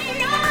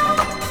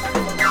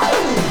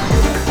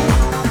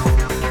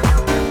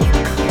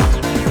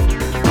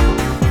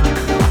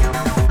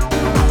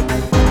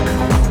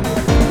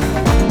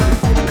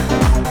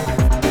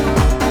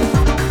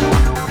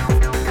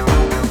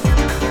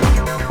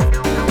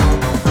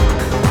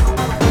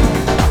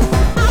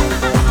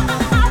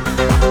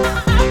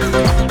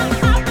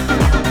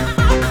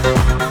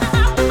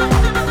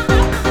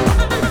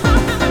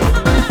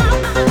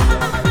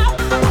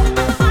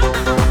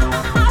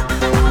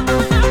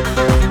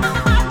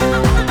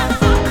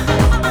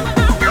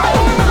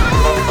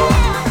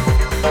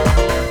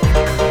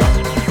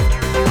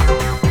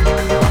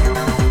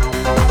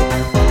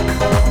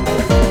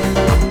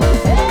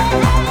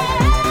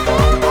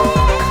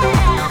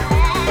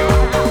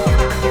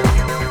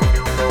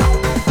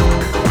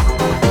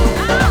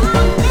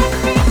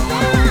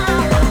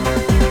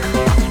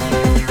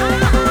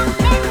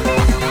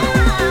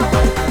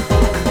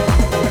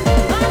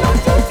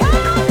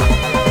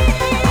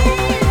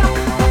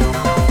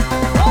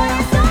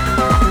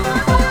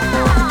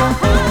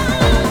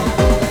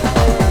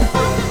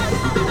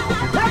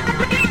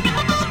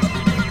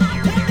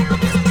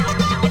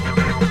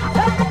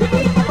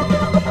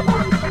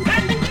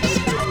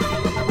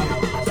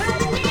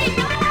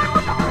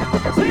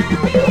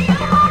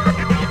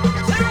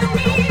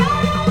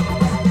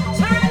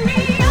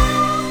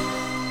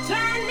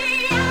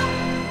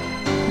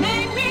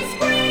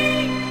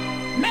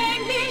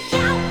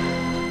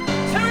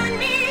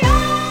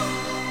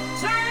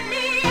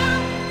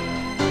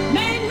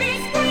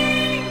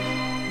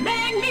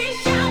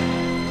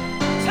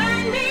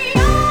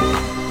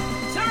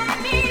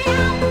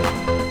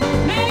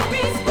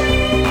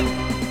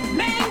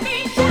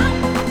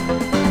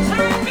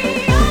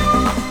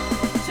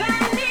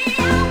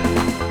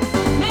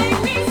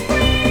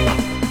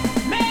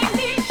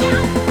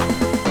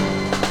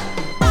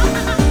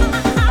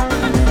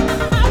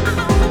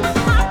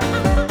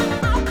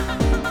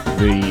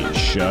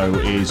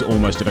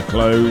 Almost at a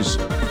close,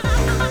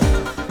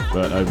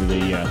 but over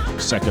the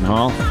second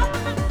half,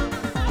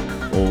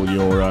 all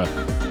your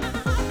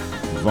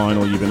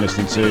vinyl you've been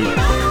listening to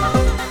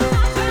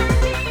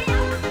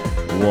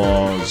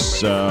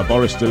was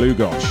Boris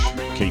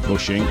Dlugosch, Keep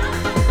Pushing,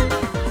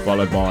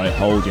 followed by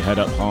Hold Your Head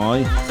Up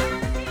High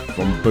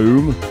from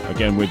Boom,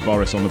 again with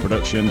Boris on the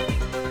production.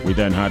 We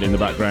then had in the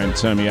background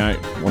Turn Me Out,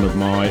 one of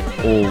my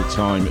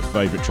all-time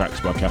favourite tracks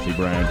by Kathy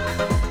Brown,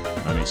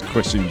 and it's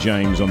Chris and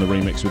James on the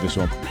remix with this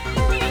one.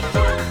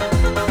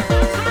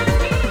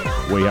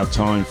 We have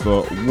time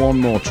for one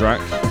more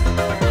track,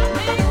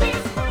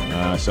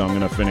 so I'm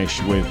going to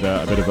finish with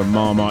a bit of a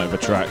Marmite of a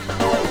track,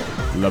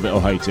 Love It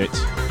or Hate It.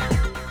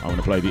 I'm going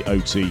to play the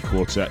OT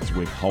Quartet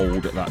with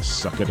Hold That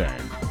Sucker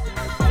Down.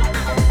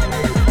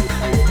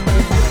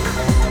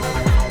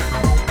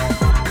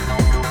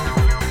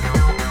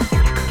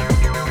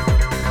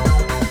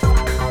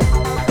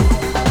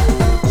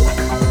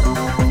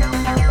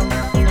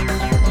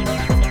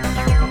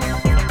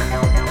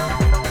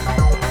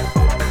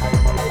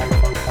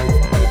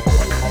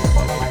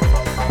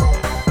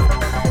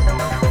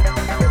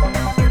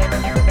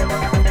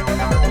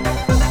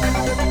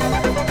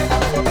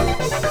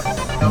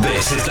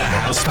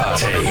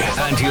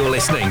 And you're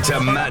listening to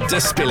Matt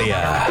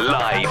Despilia,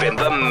 live in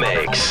the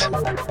mix.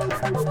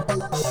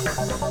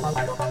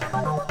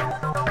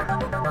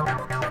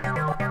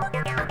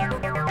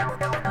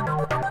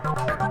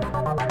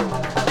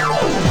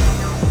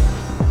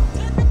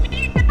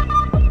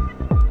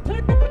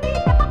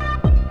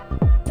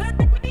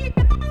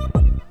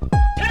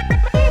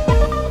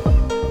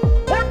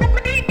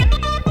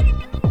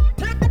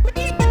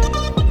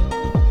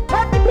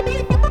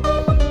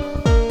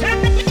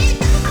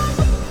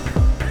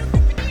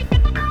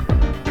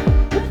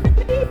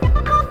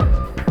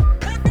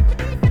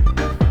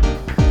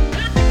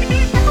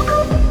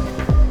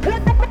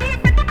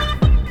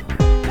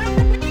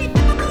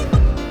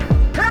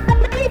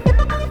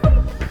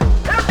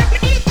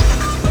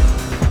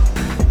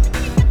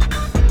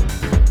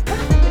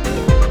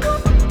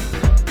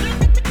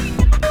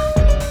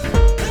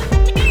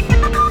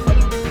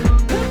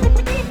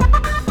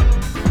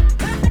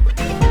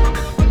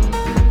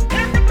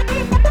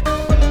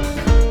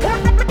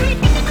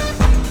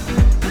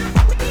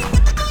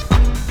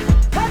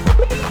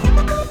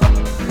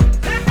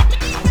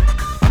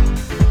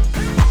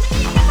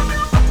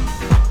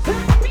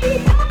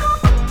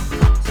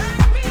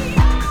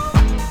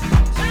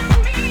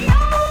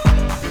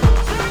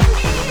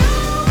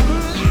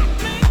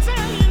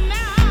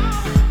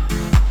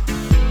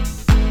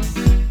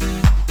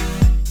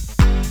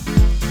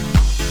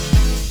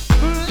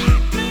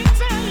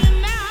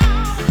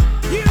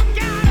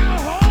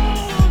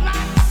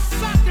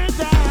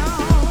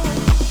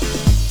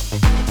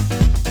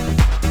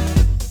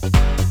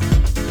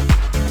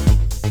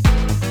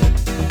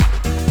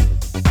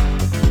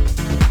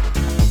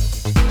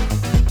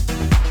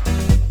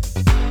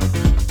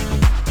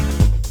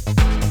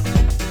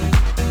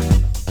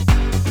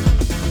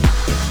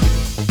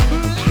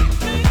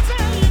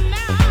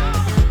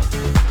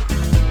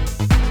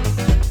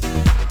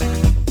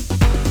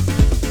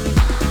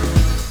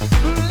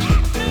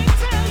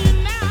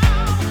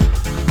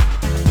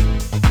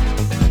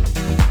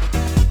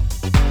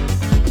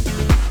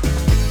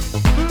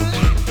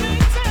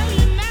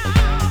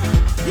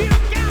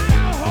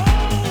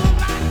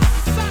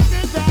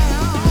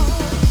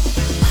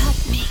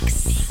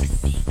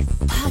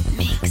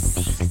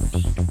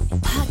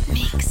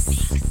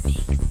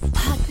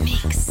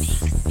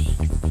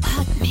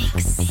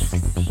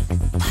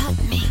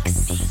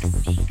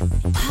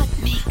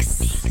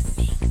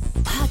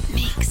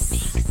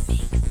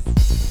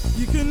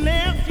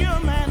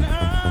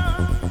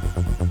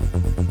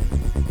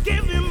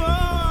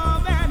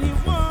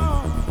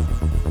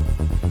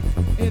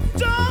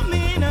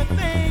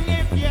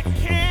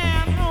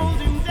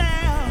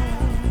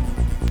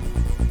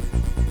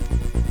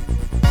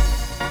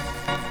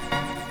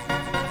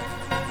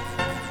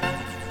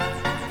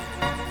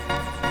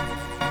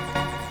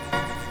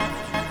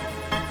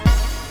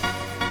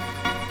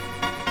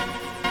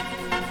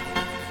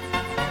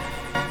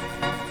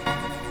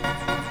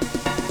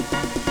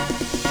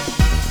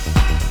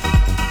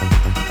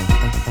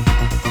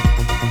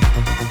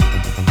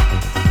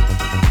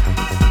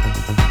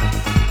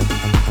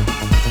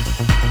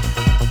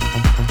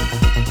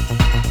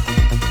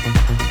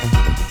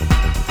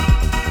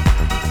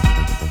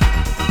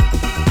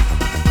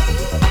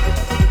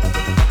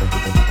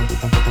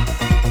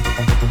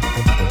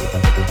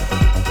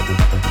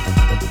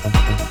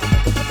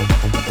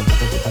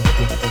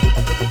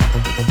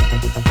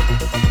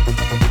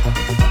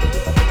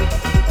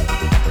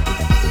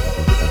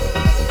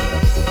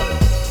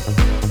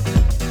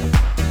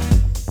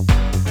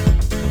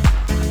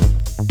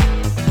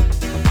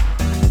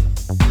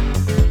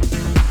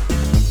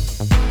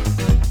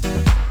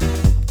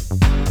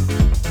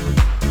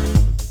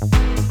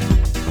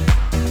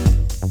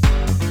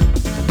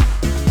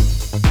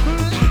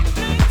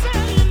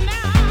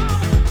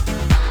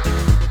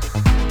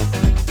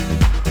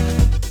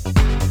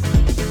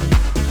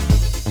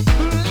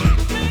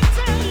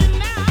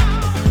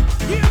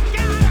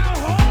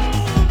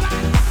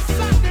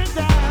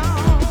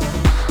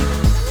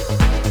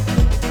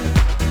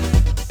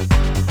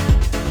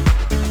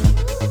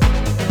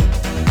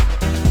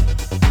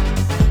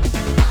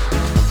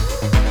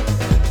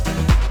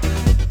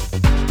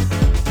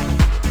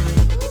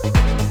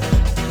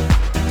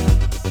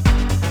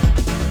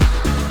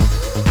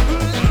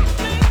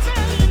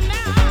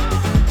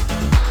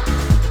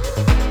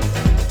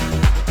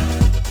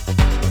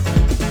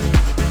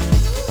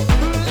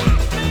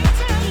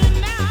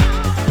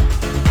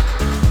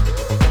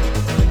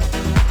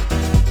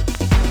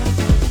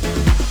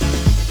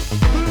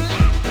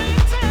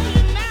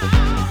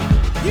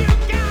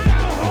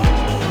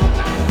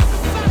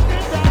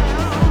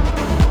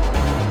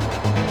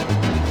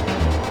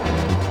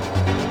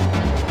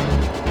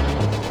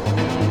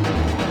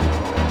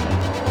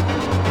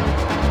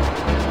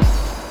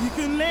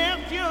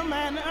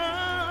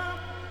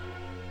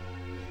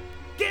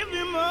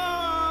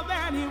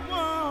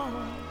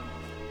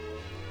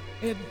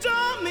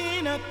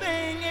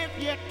 thing if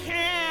you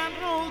can't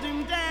hold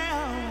him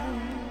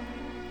down.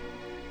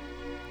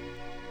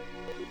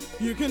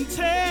 You can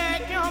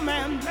take your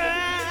man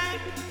back,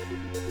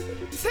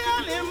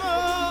 tell him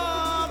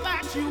all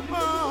that you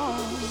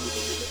want.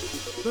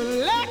 But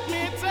let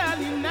me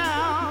tell you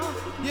now,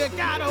 you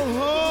gotta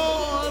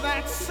hold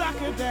that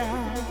sucker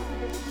down.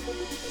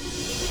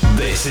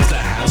 This is the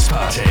House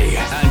Party,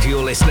 and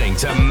you're listening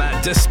to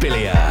Matt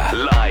Despilia,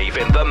 live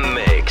in the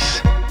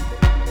mix.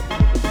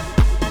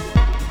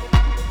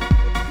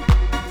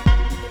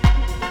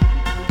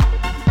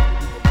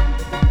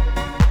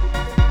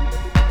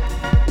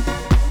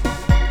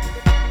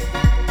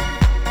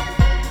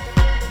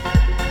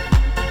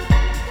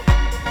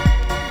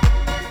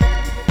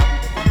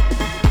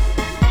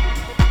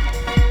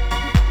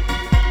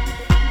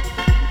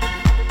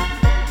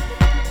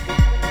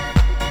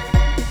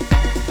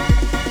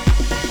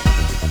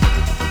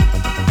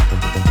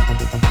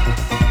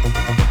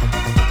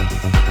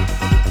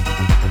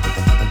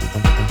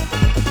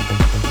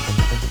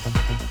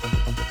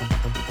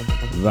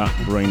 That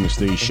brings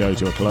the show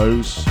to a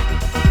close.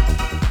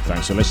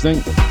 Thanks for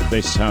listening.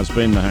 This has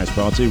been the House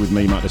Party with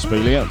me, Matt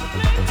Despilia.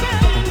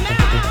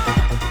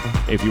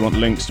 If you want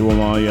links to all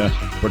my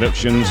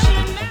productions,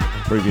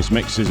 previous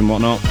mixes and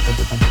whatnot,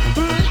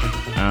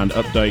 and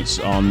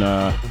updates on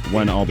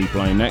when I'll be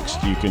playing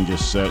next, you can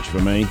just search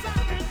for me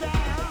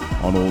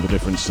on all the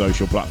different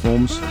social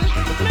platforms.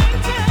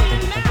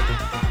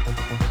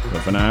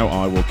 But for now,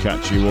 I will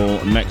catch you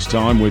all next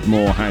time with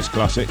more house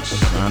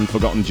classics and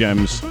forgotten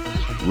gems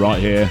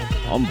right here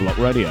on Block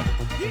Radio.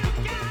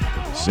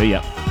 See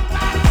ya.